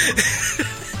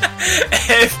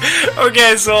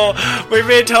 Okay, so we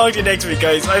may talk to you next week,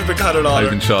 guys. I've been Conor Lawler.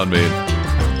 I've been Sean Mean.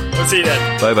 We'll see you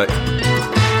then. Bye bye.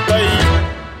 Bye.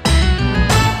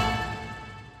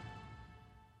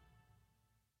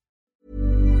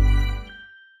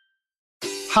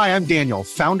 Hi, I'm Daniel,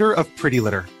 founder of Pretty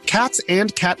Litter. Cats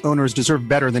and cat owners deserve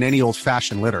better than any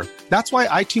old-fashioned litter. That's why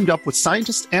I teamed up with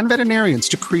scientists and veterinarians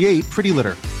to create Pretty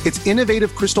Litter. Its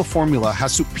innovative crystal formula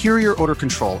has superior odor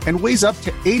control and weighs up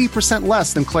to 80%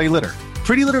 less than clay litter.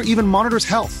 Pretty Litter even monitors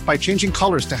health by changing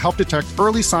colors to help detect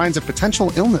early signs of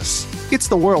potential illness. It's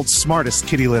the world's smartest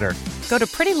kitty litter. Go to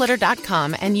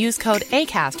prettylitter.com and use code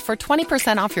ACAST for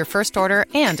 20% off your first order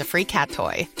and a free cat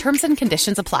toy. Terms and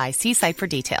conditions apply. See site for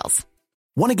details.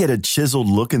 Want to get a chiseled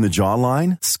look in the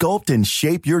jawline? Sculpt and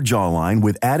shape your jawline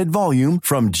with added volume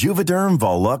from Juvederm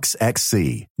Volux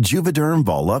XC. Juvederm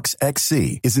Volux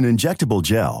XC is an injectable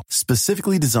gel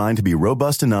specifically designed to be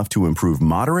robust enough to improve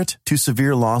moderate to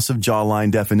severe loss of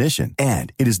jawline definition.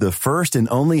 And it is the first and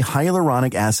only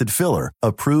hyaluronic acid filler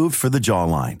approved for the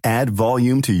jawline. Add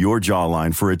volume to your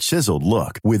jawline for a chiseled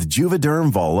look with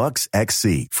Juvederm Volux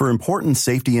XC. For important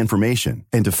safety information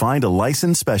and to find a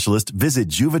licensed specialist, visit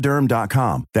Juvederm.com.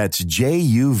 That's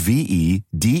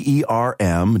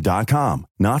Juvederm.com.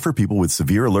 Not for people with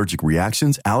severe allergic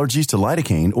reactions, allergies to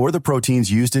lidocaine, or the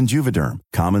proteins used in Juvederm.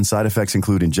 Common side effects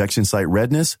include injection site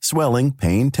redness, swelling,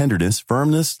 pain, tenderness,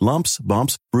 firmness, lumps,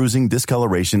 bumps, bruising,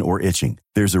 discoloration, or itching.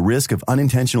 There's a risk of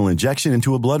unintentional injection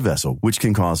into a blood vessel, which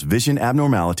can cause vision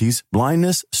abnormalities,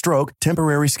 blindness, stroke,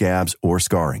 temporary scabs, or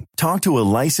scarring. Talk to a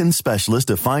licensed specialist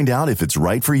to find out if it's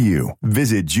right for you.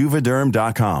 Visit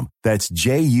Juvederm.com. That's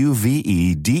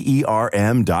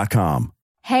Juvederm.com.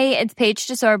 Hey, it's Paige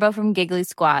DeSorbo from Giggly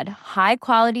Squad. High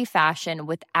quality fashion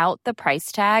without the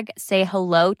price tag. Say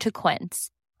hello to Quince.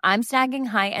 I'm snagging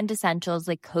high-end essentials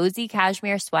like cozy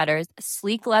cashmere sweaters,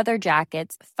 sleek leather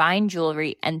jackets, fine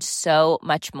jewelry, and so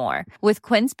much more. With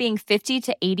Quince being 50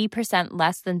 to 80%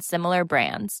 less than similar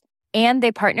brands. And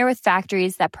they partner with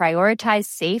factories that prioritize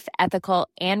safe, ethical,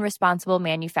 and responsible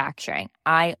manufacturing.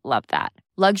 I love that.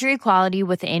 Luxury quality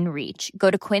within reach.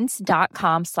 Go to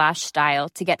quince.com/style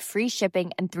to get free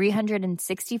shipping and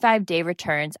 365-day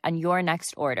returns on your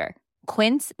next order.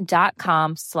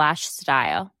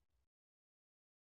 Quince.com/style.